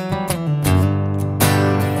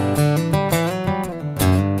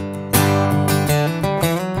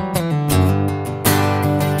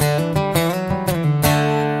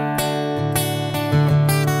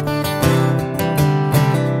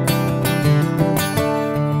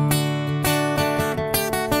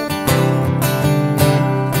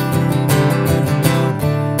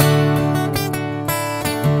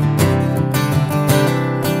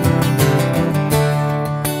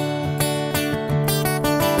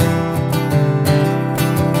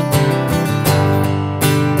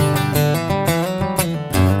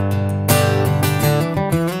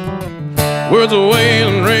 Words of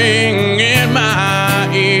wailing ring in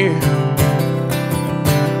my ear.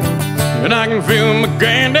 And I can feel my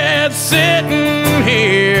granddad sitting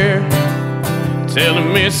here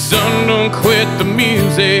telling me, son, don't quit the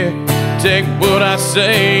music. Take what I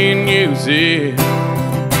say and use it.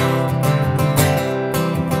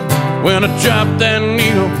 When I drop that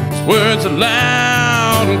needle, his words are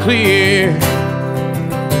loud and clear.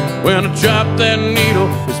 When I drop that needle,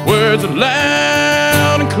 his words are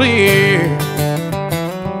loud and clear.